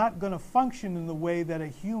 but it's not going to function in the way that a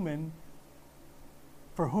human,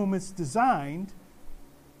 for whom it's designed,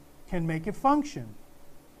 can make it function.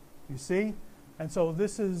 You see? And so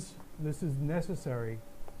this is necessary.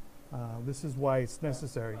 This is why it's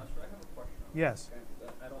necessary. Pastor, I have a question. Yes. Okay?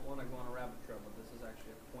 I don't want to go on a rabbit trail, but this is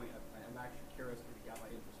actually a point I'm actually curious if you got my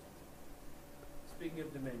interest in. Speaking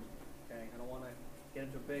of dominion, okay, I don't want to get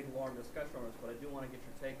into a big, long discussion on this, but I do want to get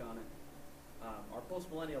your take on it. Our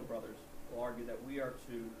post-millennial brothers will argue that we are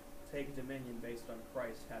to take dominion based on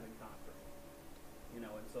Christ having conquered.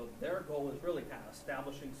 And so their goal is really kind of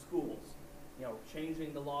establishing schools,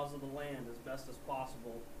 changing the laws of the land as best as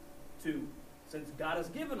possible since God has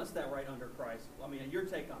given us that right under Christ. I mean, your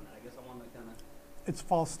take on that, I guess I want to kind of... It's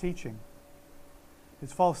false teaching.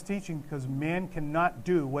 It's false teaching because man cannot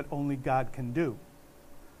do what only God can do.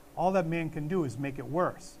 All that man can do is make it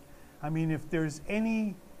worse. I mean, if there's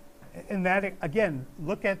any... And that, again,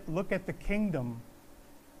 look at the kingdom,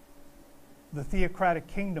 the theocratic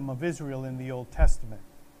kingdom of Israel in the Old Testament.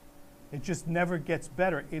 It just never gets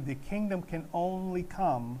better. The kingdom can only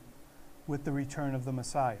come with the return of the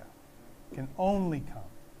Messiah. Can only come.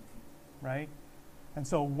 right? And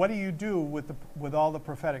so what do you do with all the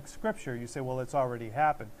prophetic scripture? You say, well, it's already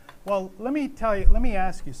happened. Well, let me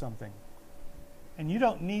ask you something. And you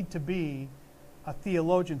don't need to be a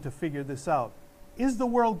theologian to figure this out. Is the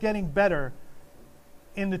world getting better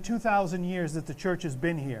in the 2,000 years that the church has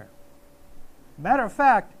been here? Matter of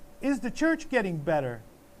fact, is the church getting better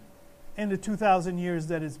in the 2,000 years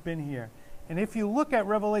that it's been here? And if you look at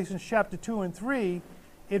Revelation chapter 2 and 3,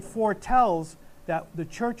 it foretells that the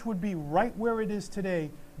church would be right where it is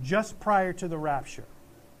today just prior to the rapture.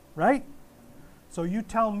 Right? So you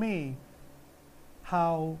tell me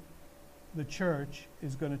how the church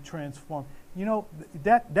is going to transform. You know,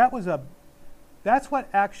 that's what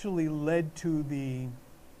actually led to the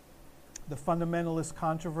fundamentalist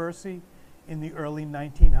controversy in the early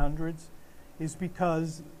 1900s, is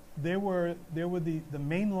because there were the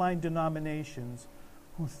mainline denominations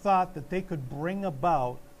who thought that they could bring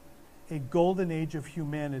about a golden age of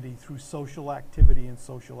humanity through social activity and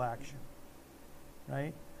social action,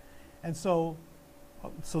 right? And so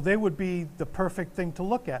they would be the perfect thing to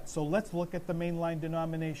look at. So let's look at the mainline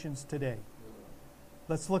denominations today.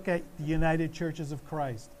 Let's look at the United Churches of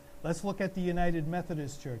Christ. Let's look at the United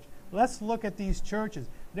Methodist Church. Let's look at these churches.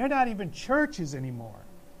 They're not even churches anymore.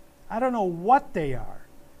 I don't know what they are,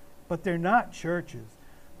 but they're not churches,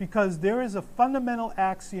 because there is a fundamental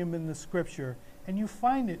axiom in the scripture, and you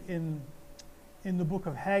find it in the book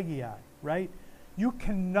of Haggai, right? You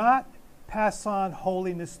cannot pass on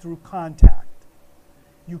holiness through contact.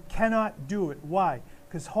 You cannot do it. Why?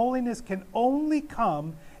 Because holiness can only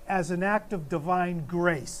come as an act of divine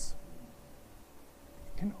grace.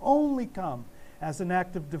 It can only come as an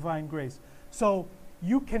act of divine grace. So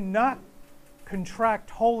you cannot contract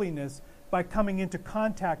holiness by coming into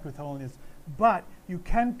contact with holiness, but you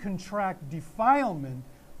can contract defilement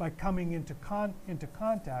by coming into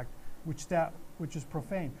contact, which is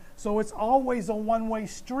profane. So it's always a one-way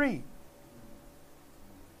street.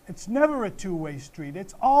 It's never a two-way street.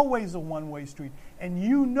 It's always a one-way street, and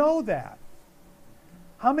you know that.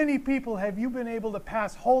 How many people have you been able to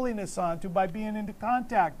pass holiness on to by being into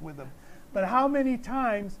contact with them? But how many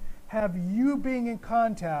times have you being in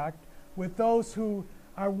contact with those who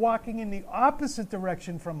are walking in the opposite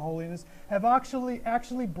direction from holiness have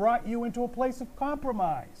actually brought you into a place of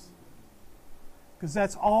compromise? Because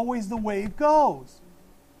that's always the way it goes.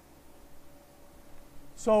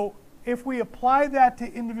 So if we apply that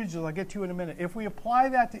to individuals, I'll get to you in a minute. If we apply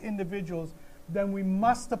that to individuals, then we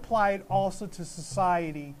must apply it also to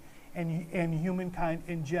society and humankind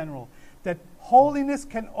in general. That holiness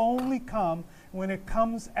can only come when it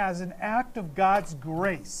comes as an act of God's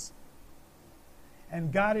grace.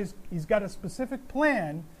 And He's got a specific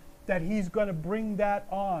plan that He's going to bring that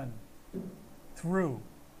on through.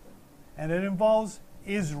 And it involves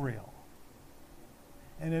Israel.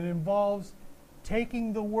 And it involves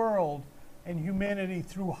taking the world and humanity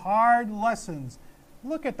through hard lessons.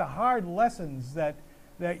 Look at the hard lessons that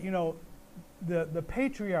the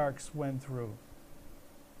patriarchs went through.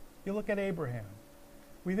 You look at Abraham.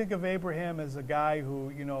 We think of Abraham as a guy who,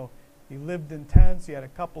 he lived in tents, he had a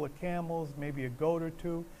couple of camels, maybe a goat or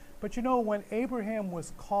two. But when Abraham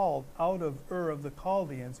was called out of Ur of the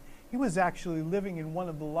Chaldeans, he was actually living in one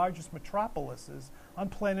of the largest metropolises on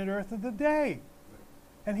planet Earth of the day.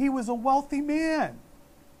 And he was a wealthy man.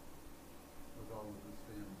 With all of his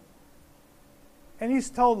family. And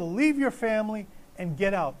he's told to leave your family and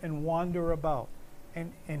get out and wander about.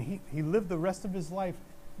 And he lived the rest of his life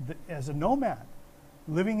as a nomad,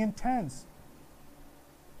 living in tents.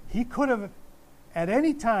 He could have at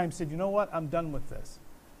any time said, you know what, I'm done with this.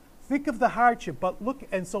 Think of the hardship, but look,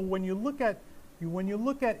 and so when you look at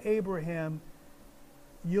Abraham,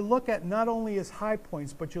 you look at not only his high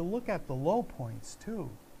points, but you look at the low points too.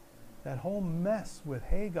 That whole mess with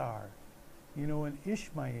Hagar, and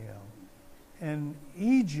Ishmael, and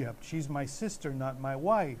Egypt. She's my sister, not my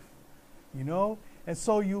wife. And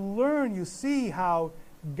so you see how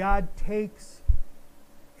God takes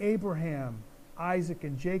Abraham, Isaac,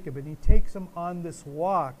 and Jacob, and He takes them on this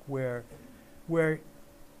walk where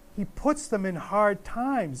He puts them in hard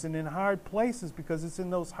times and in hard places, because it's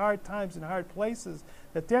in those hard times and hard places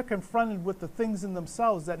that they're confronted with the things in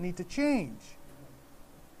themselves that need to change.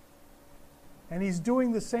 And He's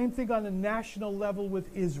doing the same thing on a national level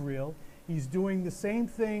with Israel. He's doing the same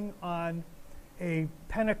thing on a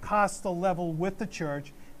Pentecostal level with the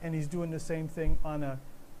church, and He's doing the same thing on a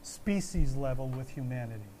species level with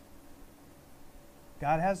humanity.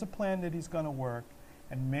 God has a plan that He's going to work,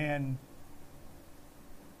 and man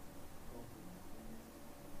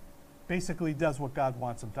basically does what God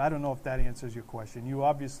wants him to. I don't know if that answers your question. You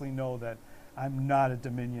obviously know that I'm not a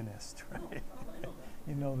dominionist, right?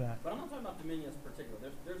 You know that. But I'm not talking about dominionist particular.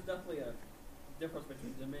 There's definitely a difference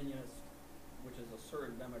between dominionist, which is a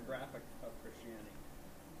certain demographic of Christianity,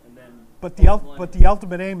 and then. But the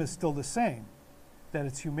ultimate aim is still the same, that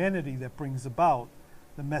it's humanity that brings about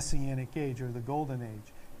the Messianic age or the Golden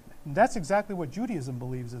Age. And that's exactly what Judaism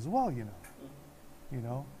believes as well, you know. Mhm. You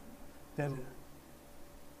know, that So,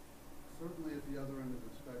 certainly at the other end of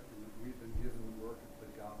the spectrum, we've been given the work of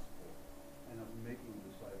the gospel and of making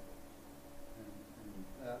disciples. And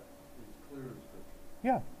that is clear in Scripture.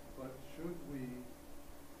 yeah, But should we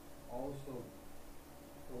also,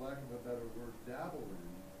 for lack of a better word, dabble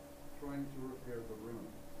in trying to repair the ruin?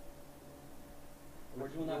 We're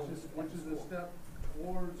doing that Which is a step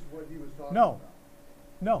towards what he was talking No. about.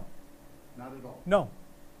 No, Not at all. no.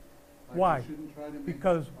 Like, Why? we shouldn't try to make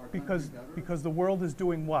Because our country because better, because the world is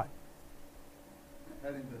doing what?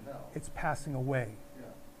 heading to hell. It's passing away. Yeah.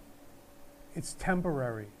 It's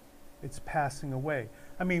temporary. It's passing away.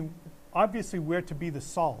 I mean, obviously we're to be the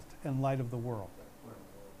salt and light of the world,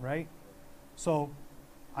 right? So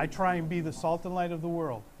I try and be the salt and light of the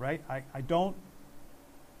world, right? I don't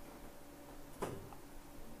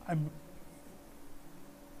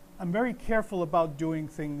I'm very careful about doing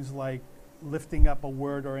things like lifting up a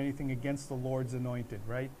word or anything against the Lord's anointed,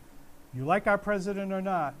 right? You like our president or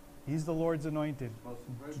not, he's the Lord's anointed. Supposed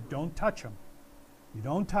to pray for Don't touch him. You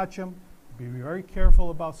don't touch him. Be very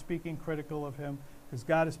careful about speaking critical of him because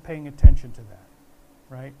God is paying attention to that,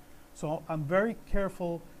 right? So I'm very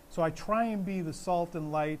careful. So I try and be the salt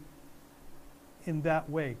and light in that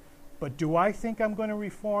way. But do I think I'm going to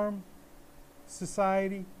reform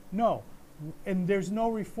society? No. And there's no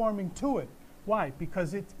reforming to it. Why?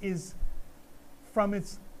 Because it is from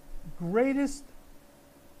its greatest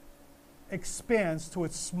expanse to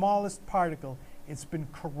its smallest particle, it's been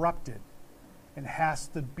corrupted and has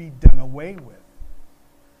to be done away with.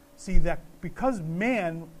 See, that because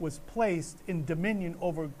man was placed in dominion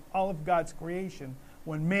over all of God's creation,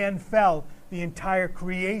 when man fell, the entire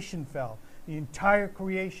creation fell. The entire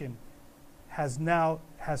creation has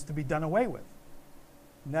to be done away with.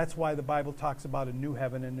 And that's why the Bible talks about a new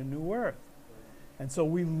heaven and a new earth. And so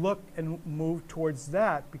we look and move towards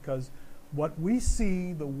that because what we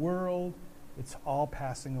see, the world, it's all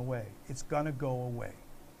passing away. It's going to go away,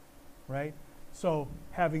 right? So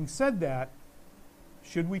having said that,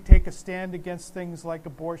 should we take a stand against things like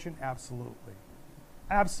abortion? Absolutely.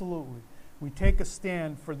 Absolutely. We take a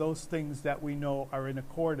stand for those things that we know are in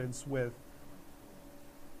accordance with.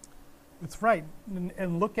 It's right.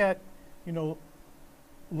 And look at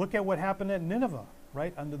what happened at Nineveh,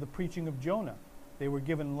 right? Under the preaching of Jonah. They were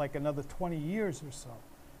given like another 20 years or so,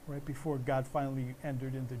 right, before God finally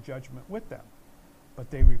entered into judgment with them.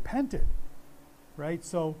 But they repented, right?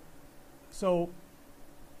 So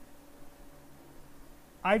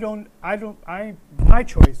my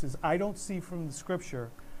choice is I don't see from the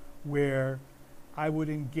Scripture where I would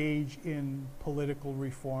engage in political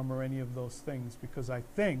reform or any of those things because I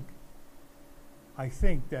think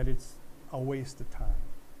that it's a waste of time.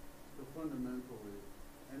 So fundamentally,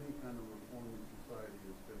 any kind of reform in society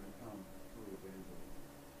is going to come through evangelism.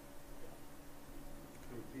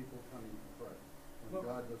 Through people coming to Christ. When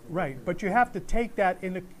God doesn't Right, but you have to take that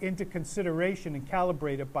into consideration and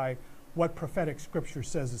calibrate it by what prophetic Scripture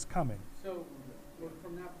says is coming. So,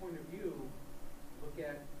 from that point of view, look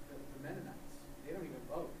at the Mennonites. They don't even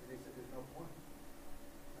vote. They said there's no point.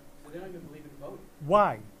 So they don't even believe in voting.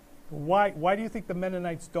 Why? Why do you think the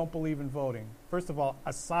Mennonites don't believe in voting? First of all,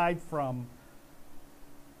 aside from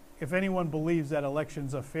if anyone believes that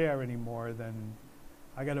elections are fair anymore, then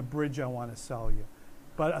I got a bridge I want to sell you.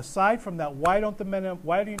 But aside from that, why don't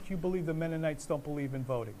you believe the Mennonites don't believe in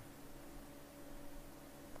voting?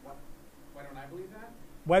 Why don't I believe that?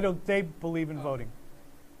 Why don't they believe in voting?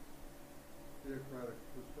 theocratic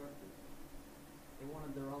perspective. They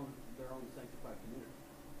wanted their own sanctified community.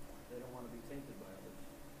 They don't want to be tainted by others.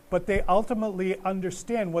 But they ultimately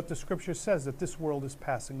understand what the Scripture says, that this world is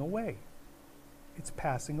passing away. It's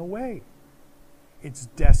passing away. It's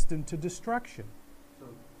destined to destruction. So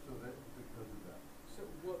that because of that.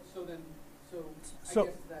 So I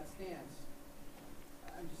guess that stance,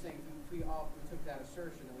 I'm just saying, if we took that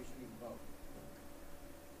assertion, then we shouldn't even vote.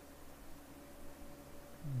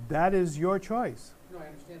 That is your choice. No, I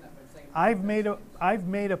understand that, but I'm saying I've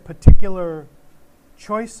made a particular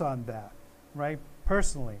choice on that, right?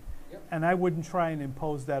 Personally. Yep. And I wouldn't try and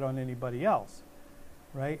impose that on anybody else.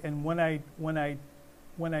 Right? And when I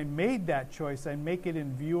made that choice, I make it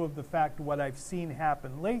in view of the fact what I've seen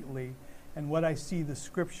happen lately and what I see the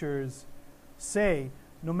Scriptures say.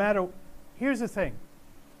 No matter, here's the thing.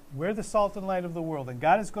 We're the salt and light of the world, and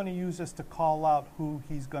God is going to use us to call out who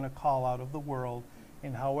He's going to call out of the world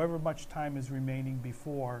in however much time is remaining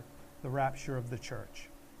before the rapture of the church,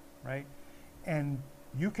 right? And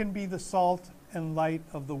you can be the salt and light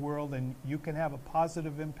of the world, and you can have a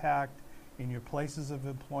positive impact in your places of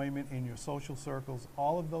employment, in your social circles,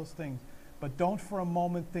 all of those things. But don't for a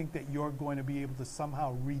moment think that you're going to be able to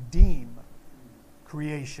somehow redeem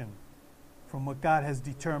creation from what God has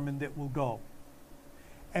determined it will go.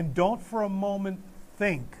 And don't for a moment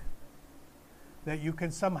think that you can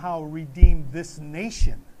somehow redeem this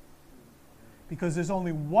nation, because there's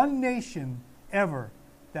only one nation ever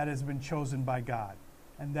that has been chosen by God,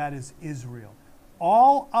 and that is Israel.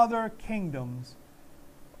 All other kingdoms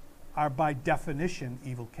are by definition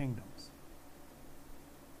evil kingdoms.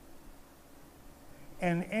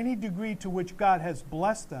 And any degree to which God has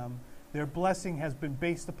blessed them, their blessing has been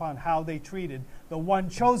based upon how they treated the one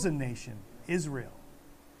chosen nation, Israel.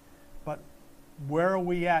 But where are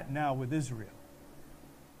we at now with Israel?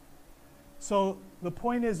 So the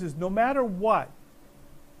point is no matter what,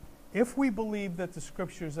 if we believe that the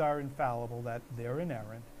scriptures are infallible, that they're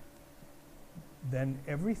inerrant, then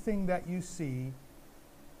everything that you see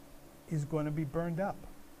is going to be burned up.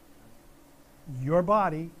 Your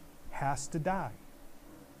body has to die.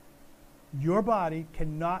 Your body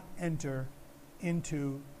cannot enter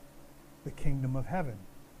into the kingdom of heaven.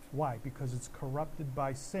 Why? Because it's corrupted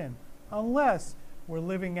by sin. Unless we're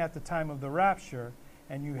living at the time of the rapture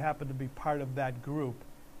and you happen to be part of that group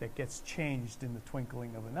that gets changed in the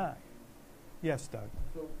twinkling of an eye. Yes, Doug?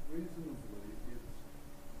 So reasonably,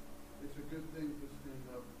 it's a good thing to stand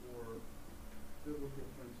up for biblical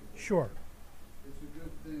principles. Sure. It's a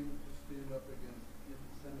good thing to stand up against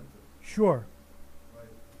anti-Semitism, Sure. right?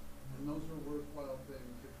 And those are worthwhile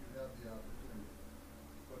things if you have the opportunity.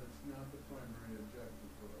 But it's not the primary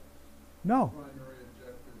objective for us. No. The primary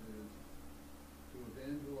objective is to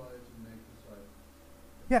evangelize and make disciples.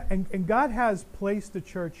 Yeah, and God has placed the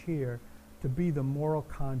church here to be the moral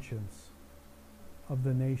conscience of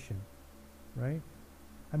the nation, right?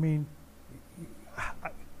 I mean,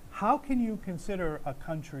 how can you consider a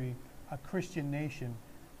country, a Christian nation,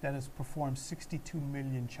 that has performed 62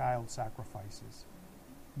 million child sacrifices?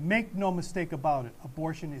 Make no mistake about it,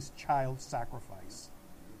 abortion is child sacrifice.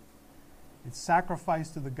 It's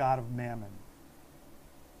sacrifice to the god of Mammon.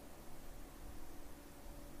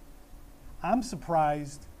 I'm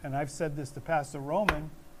surprised, and I've said this to Pastor Roman,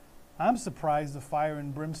 I'm surprised the fire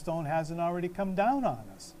and brimstone hasn't already come down on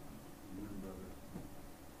us.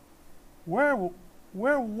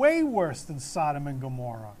 We're way worse than Sodom and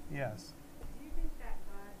Gomorrah. Yes. Do you think that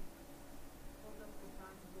God holds us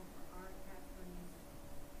responsible for our tax monies?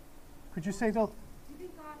 Could you say that? Do you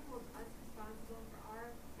think God holds us responsible for our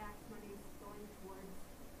tax monies going towards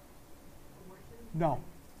abortion? No.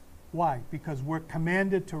 Why? Because we're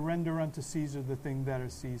commanded to render unto Caesar the thing that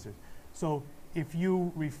is Caesar's. So if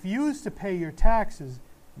you refuse to pay your taxes,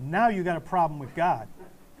 now you got a problem with God,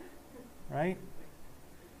 right?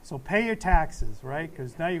 So pay your taxes, right?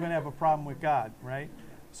 Because now you're going to have a problem with God, right?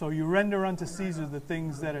 So you render unto Caesar the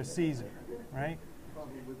things that are Caesar, right?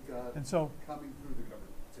 Problem with God And so coming through the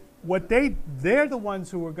government. what they're the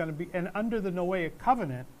ones who are going to be, and under the Noahic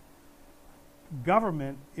covenant,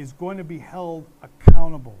 government is going to be held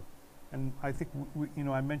accountable. And I think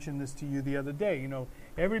I mentioned this to you the other day.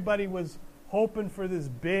 Everybody was hoping for this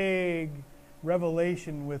big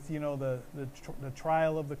revelation with the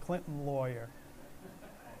trial of the Clinton lawyer,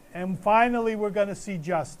 and finally we're going to see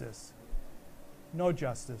justice. No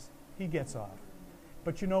justice. He gets off.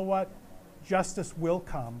 But you know what? Justice will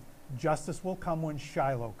come. Justice will come when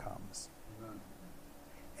Shiloh comes. Amen.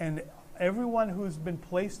 And everyone who's been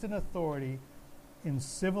placed in authority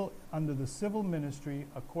under the civil ministry,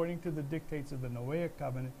 according to the dictates of the Noahic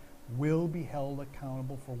covenant, will be held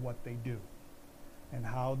accountable for what they do and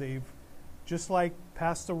how they've, just like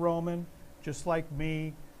Pastor Roman, just like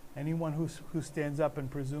me, anyone who stands up and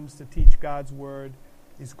presumes to teach God's word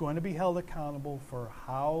is going to be held accountable for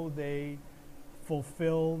how they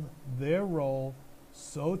fulfilled their role.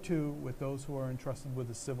 So too with those who are entrusted with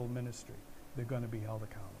the civil ministry. They're going to be held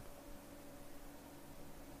accountable.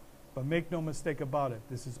 But make no mistake about it,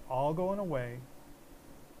 this is all going away.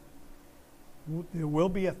 There will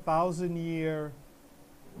be a 1,000-year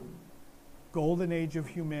golden age of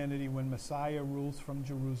humanity when Messiah rules from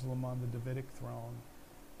Jerusalem on the Davidic throne.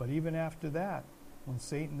 But even after that, when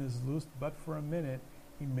Satan is loosed but for a minute,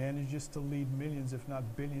 he manages to lead millions, if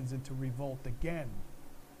not billions, into revolt again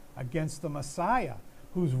against the Messiah,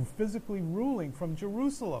 who's physically ruling from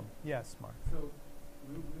Jerusalem. Yes, Mark. So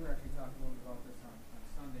we were actually talking a little bit about this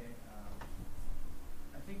on Sunday.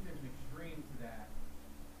 I think there's an extreme to that.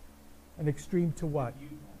 An extreme to what?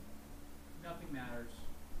 Nothing matters.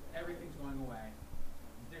 Everything's going away.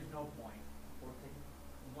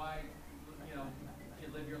 why, you know, you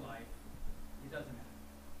live your life. It doesn't matter.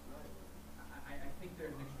 I think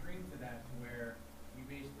there's an extreme to that where you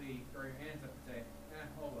basically throw your hands up and say,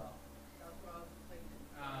 oh well. That's what I was thinking.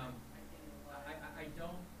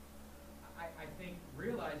 I think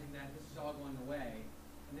realizing that this is all going away,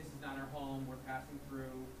 and this is not our home, we're passing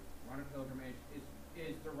through, we're on a pilgrimage,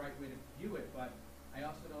 is the right way to view it. But I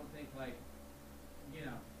also don't think, like, you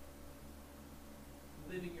know,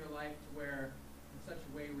 living your life to where, in such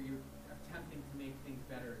a way where you're attempting to make things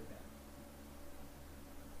better is bad.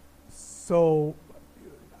 So,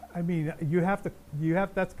 I mean,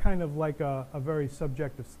 that's kind of like a very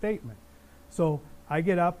subjective statement. So I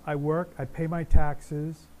get up, I work, I pay my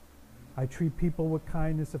taxes, I treat people with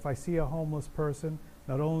kindness. If I see a homeless person,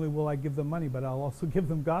 not only will I give them money, but I'll also give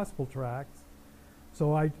them gospel tracts.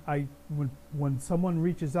 So when someone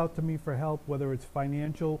reaches out to me for help, whether it's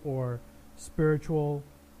financial or spiritual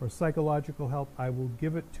or psychological help, I will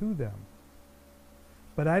give it to them.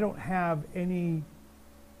 But I don't have any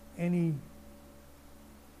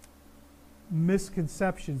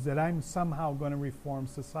misconceptions that I'm somehow going to reform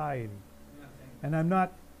society. And I'm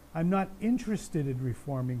not interested in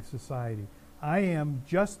reforming society. I am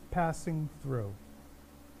just passing through.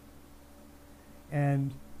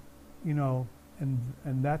 And, you know, and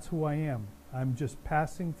that's who I am. I'm just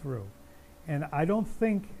passing through. And I don't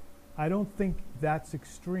think that's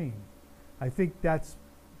extreme. I think that's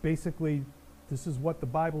basically, this is what the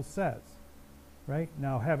Bible says, right?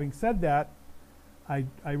 Now, having said that, I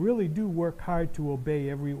really do work hard to obey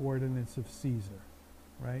every ordinance of Caesar,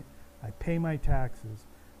 right? I pay my taxes.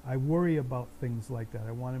 I worry about things like that.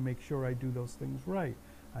 I want to make sure I do those things right.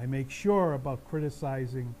 I make sure about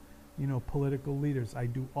criticizing, you know, political leaders. I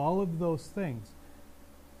do all of those things.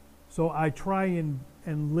 So I try and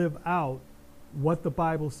live out what the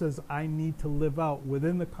Bible says I need to live out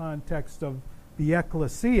within the context of the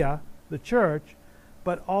ecclesia, the church,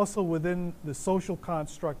 but also within the social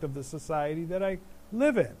construct of the society that I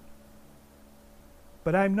live in.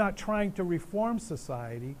 But I'm not trying to reform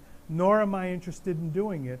society, nor am I interested in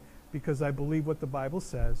doing it, because I believe what the Bible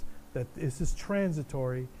says, that this is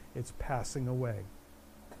transitory, it's passing away.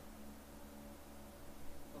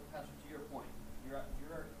 So, Pastor, to your point, you're,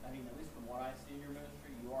 I mean, at least from what I see in your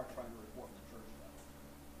ministry, you are trying to reform the church,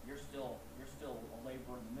 though. You're still a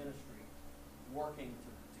laborer in the ministry, working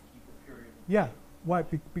to keep the period. Yeah. Why?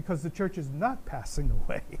 Because the church is not passing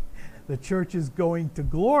away. The church is going to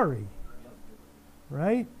glory.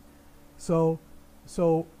 Right? So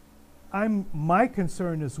my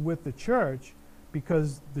concern is with the church,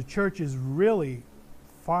 because the church is really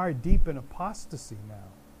far deep in apostasy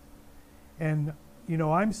now. And, you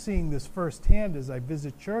know, I'm seeing this firsthand as I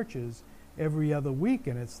visit churches every other week,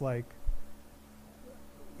 and it's like,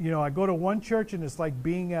 you know, I go to one church and it's like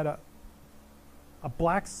being at a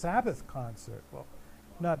Black Sabbath concert. Well,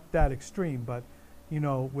 not that extreme, but, you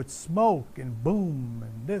know, with smoke and boom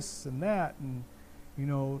and this and that, and, you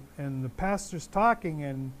know, and the pastor's talking,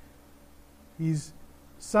 and he's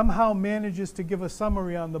somehow manages to give a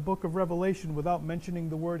summary on the book of Revelation without mentioning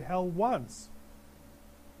the word hell once.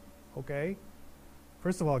 Okay?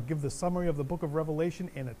 First of all, give the summary of the book of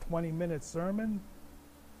Revelation in a 20-minute sermon.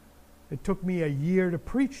 It took me a year to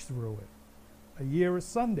preach through it, a year of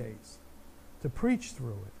Sundays to preach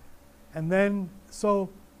through it. And then,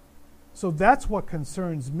 so that's what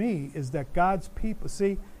concerns me, is that God's people,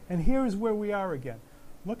 see, and here is where we are again.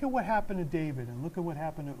 Look at what happened to David, and look at what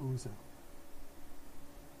happened to Uzzah.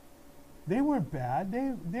 They weren't bad.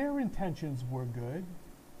 Their intentions were good,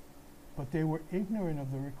 but they were ignorant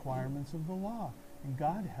of the requirements of the law, and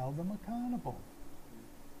God held them accountable.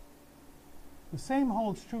 The same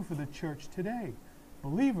holds true for the church today.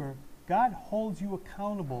 Believer, God holds you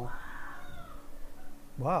accountable,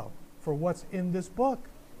 for what's in this book.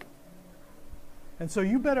 And so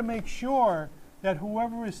you better make sure that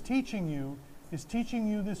whoever is teaching you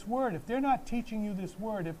this word. If they're not teaching you this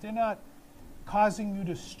word, if they're not causing you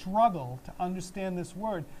to struggle to understand this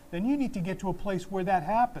word, then you need to get to a place where that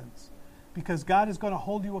happens, because God is going to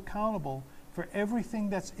hold you accountable for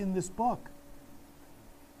everything that's in this book.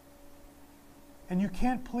 And you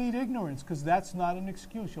can't plead ignorance, because that's not an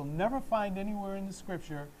excuse. You'll never find anywhere in the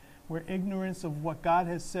scripture where ignorance of what God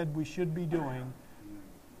has said we should be doing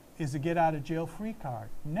is a get out of jail free card.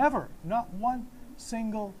 Never. Not one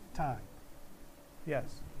single time.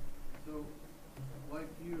 Yes. So, like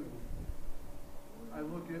you, I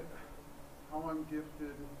look at how I'm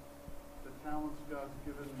gifted, the talents God's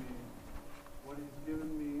given me, what He's given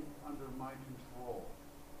me under my control.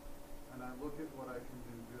 And I look at what I can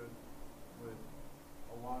do good with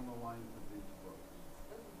along the lines of these books.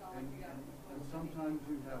 And sometimes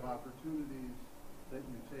you have opportunities that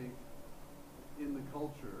you take in the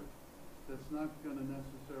culture that's not going to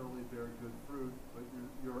necessarily bear good fruit, but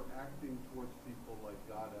you're acting towards people like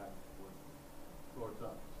God acts towards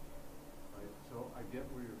us, right? So I get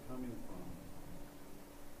where you're coming from.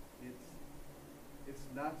 It's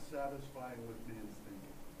not satisfying with man's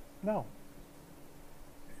thinking. No.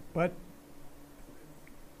 But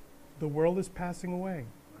the world is passing away.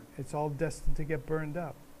 Right? It's all destined to get burned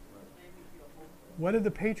up. Right. What did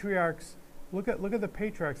the patriarchs look at the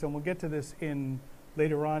patriarchs, and we'll get to this in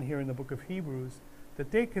later on here in the book of Hebrews,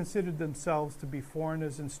 that they considered themselves to be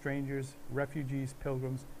foreigners and strangers, refugees,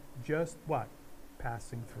 pilgrims, just what?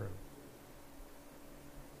 Passing through.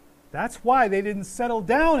 That's why they didn't settle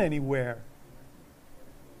down anywhere.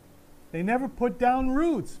 They never put down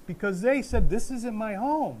roots because they said, this isn't my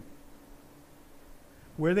home.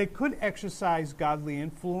 Where they could exercise godly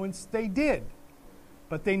influence, they did.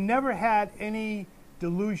 But they never had any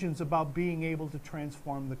delusions about being able to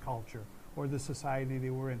transform the culture or the society they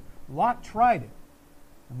were in. Lot tried it,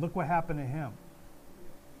 and look what happened to him.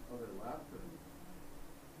 Oh, they laughed at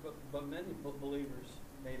him. But many believers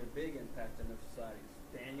made a big impact in their societies.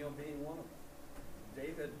 Daniel being one of them.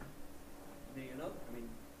 David being another. I mean,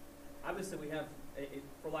 obviously we have,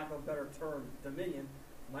 for lack of a better term, dominion.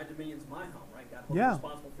 My dominion's my home, right? God was Yeah.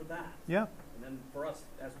 responsible for that. Yeah. And then for us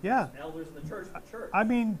as Yeah. elders in the church, the church. I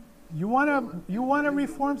mean, you want to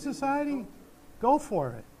reform society? Go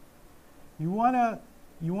for it. You want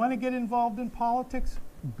to get involved in politics?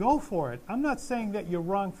 Go for it. I'm not saying that you're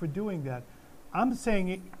wrong for doing that. I'm saying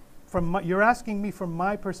it you're asking me from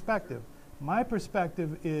my perspective. My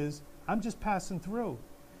perspective is I'm just passing through.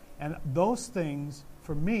 And those things,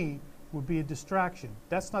 for me, would be a distraction.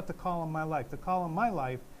 That's not the call in my life. The call in my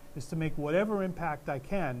life is to make whatever impact I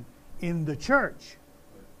can in the church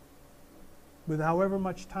with however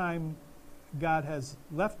much time God has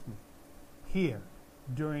left me here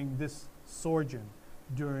during this sojourn,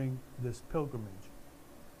 during this pilgrimage.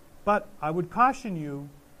 But I would caution you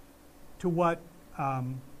to what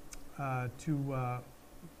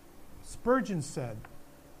Spurgeon said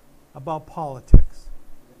about politics.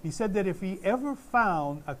 He said that if he ever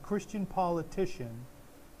found a Christian politician,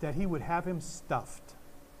 that he would have him stuffed,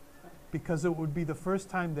 because it would be the first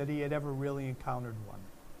time that he had ever really encountered one.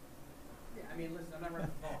 Yeah, I mean, listen, I'm not running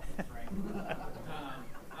for politics, right?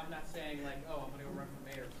 I'm not saying like, oh, I'm going to go run for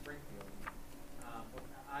mayor of Springfield. But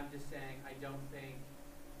I'm just saying I don't think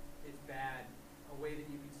it's bad. A way that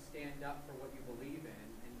you can stand up for what you believe in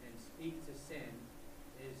and speak to sin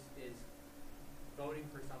is voting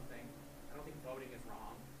for something. I don't think voting is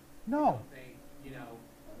wrong. I No. don't think,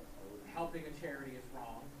 helping a charity is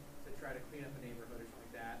wrong to try to clean up a neighborhood or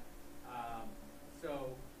something like that.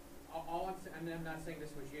 So all I'm saying, I'm not saying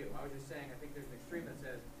this was you. I was just saying I think there's an extreme that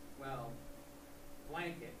says, well,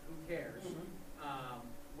 blanket, who cares?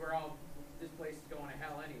 We're all, this place is going to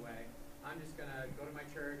hell anyway. I'm just going to go to my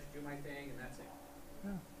church, do my thing, and that's it.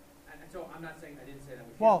 Yeah. And so I'm not saying I didn't say that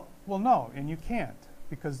was Well, no, and you can't,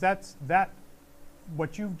 because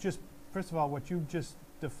what you've just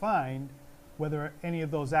defined, whether any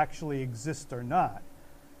of those actually exist or not,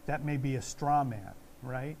 that may be a straw man,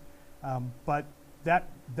 right? But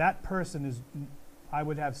that person is, I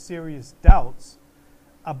would have serious doubts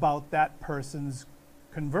about that person's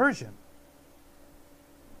conversion,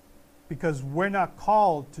 because we're not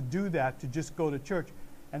called to do that, to just go to church.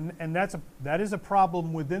 And that is a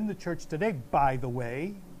problem within the church today, by the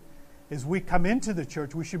way, is we come into the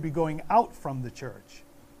church, we should be going out from the church,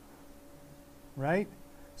 right?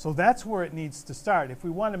 So that's where it needs to start. If we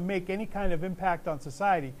want to make any kind of impact on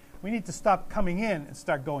society, we need to stop coming in and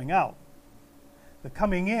start going out. The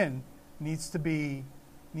coming in needs to be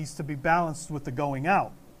balanced with the going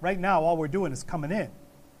out. Right now, all we're doing is coming in.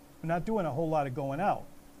 We're not doing a whole lot of going out,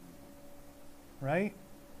 right?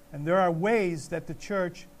 And there are ways that the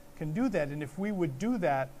church can do that. And if we would do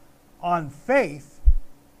that on faith,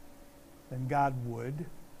 then God would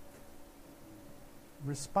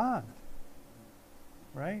respond,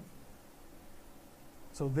 right?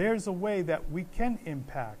 So there's a way that we can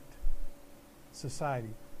impact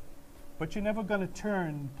society. But you're never going to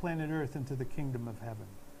turn planet Earth into the kingdom of heaven.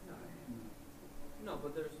 No,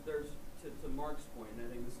 but there's to Mark's point, and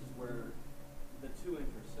I think this is where the two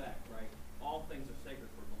intersect, right? All things are sacred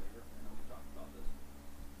for a believer. I know we talked about this.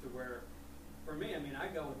 To where, for me, I mean,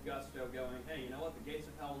 I go with gusto going, hey, you know what? The gates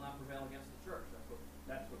of hell will not prevail against the church.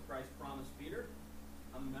 That's what Christ promised Peter.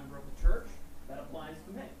 I'm a member of the church. That applies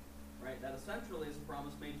to me, right? That essentially is a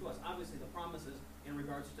promise made to us. Obviously, the promise is in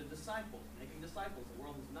regards to disciples, making disciples. The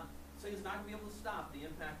world is not, Satan's not going to be able to stop the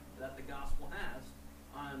impact that the gospel has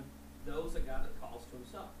on those that God calls to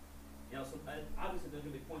himself. So obviously there's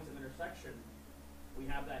going to be points of intersection We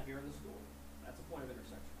have that here in the school. That's a point of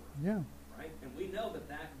intersection for us. Yeah. Right? And we know that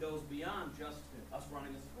that goes beyond just us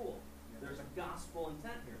running a school. There's a gospel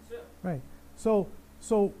intent here too. Right. So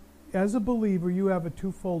as a believer, you have a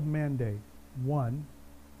twofold mandate. One,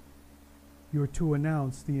 you're to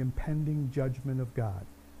announce the impending judgment of God.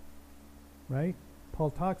 Right?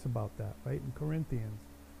 Paul talks about that, right, in Corinthians.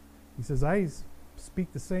 He says, I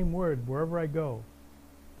speak the same word wherever I go.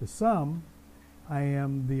 To some, I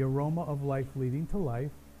am the aroma of life leading to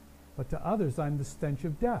life, but to others, I'm the stench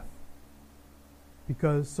of death.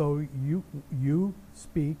 Because so you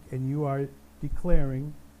speak and you are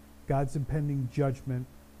declaring God's impending judgment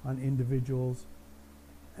on individuals,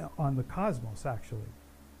 on the cosmos, actually.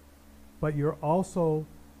 But you're also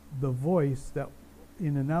the voice that,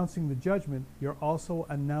 in announcing the judgment, you're also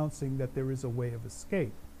announcing that there is a way of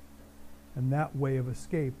escape. And that way of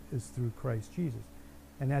escape is through Christ Jesus.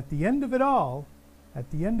 And at the end of it all,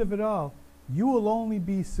 you will only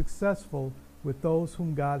be successful with those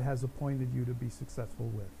whom God has appointed you to be successful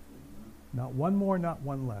with. Not one more, not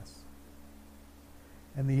one less.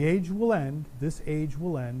 And the age will end, this age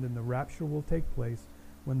will end, and the rapture will take place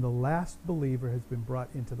when the last believer has been brought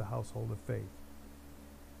into the household of faith.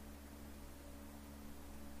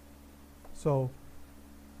 So,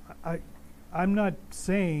 I'm not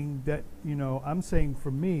saying that, I'm saying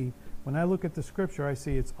for me, when I look at the scripture, I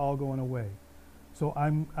see it's all going away. So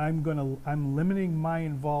I'm limiting my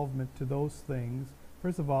involvement to those things.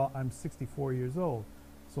 First of all, I'm 64 years old,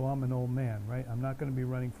 so I'm an old man, right? I'm not going to be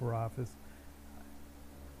running for office.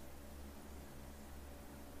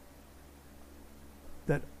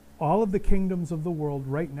 That all of the kingdoms of the world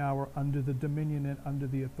right now are under the dominion and under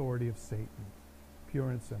the authority of Satan, pure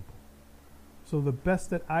and simple. So the best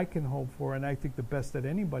that I can hope for, and I think the best that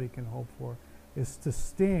anybody can hope for, is to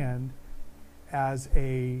stand as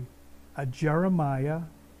a Jeremiah.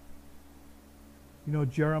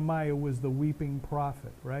 Jeremiah was the weeping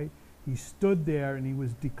prophet, right? He stood there and he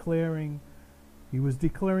was declaring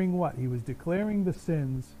what? He was declaring the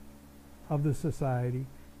sins of the society.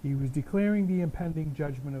 He was declaring the impending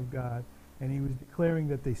judgment of God, and he was declaring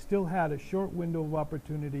that they still had a short window of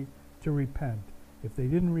opportunity to repent. If they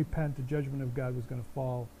didn't repent, the judgment of God was going to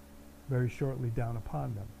fall very shortly down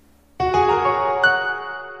upon them.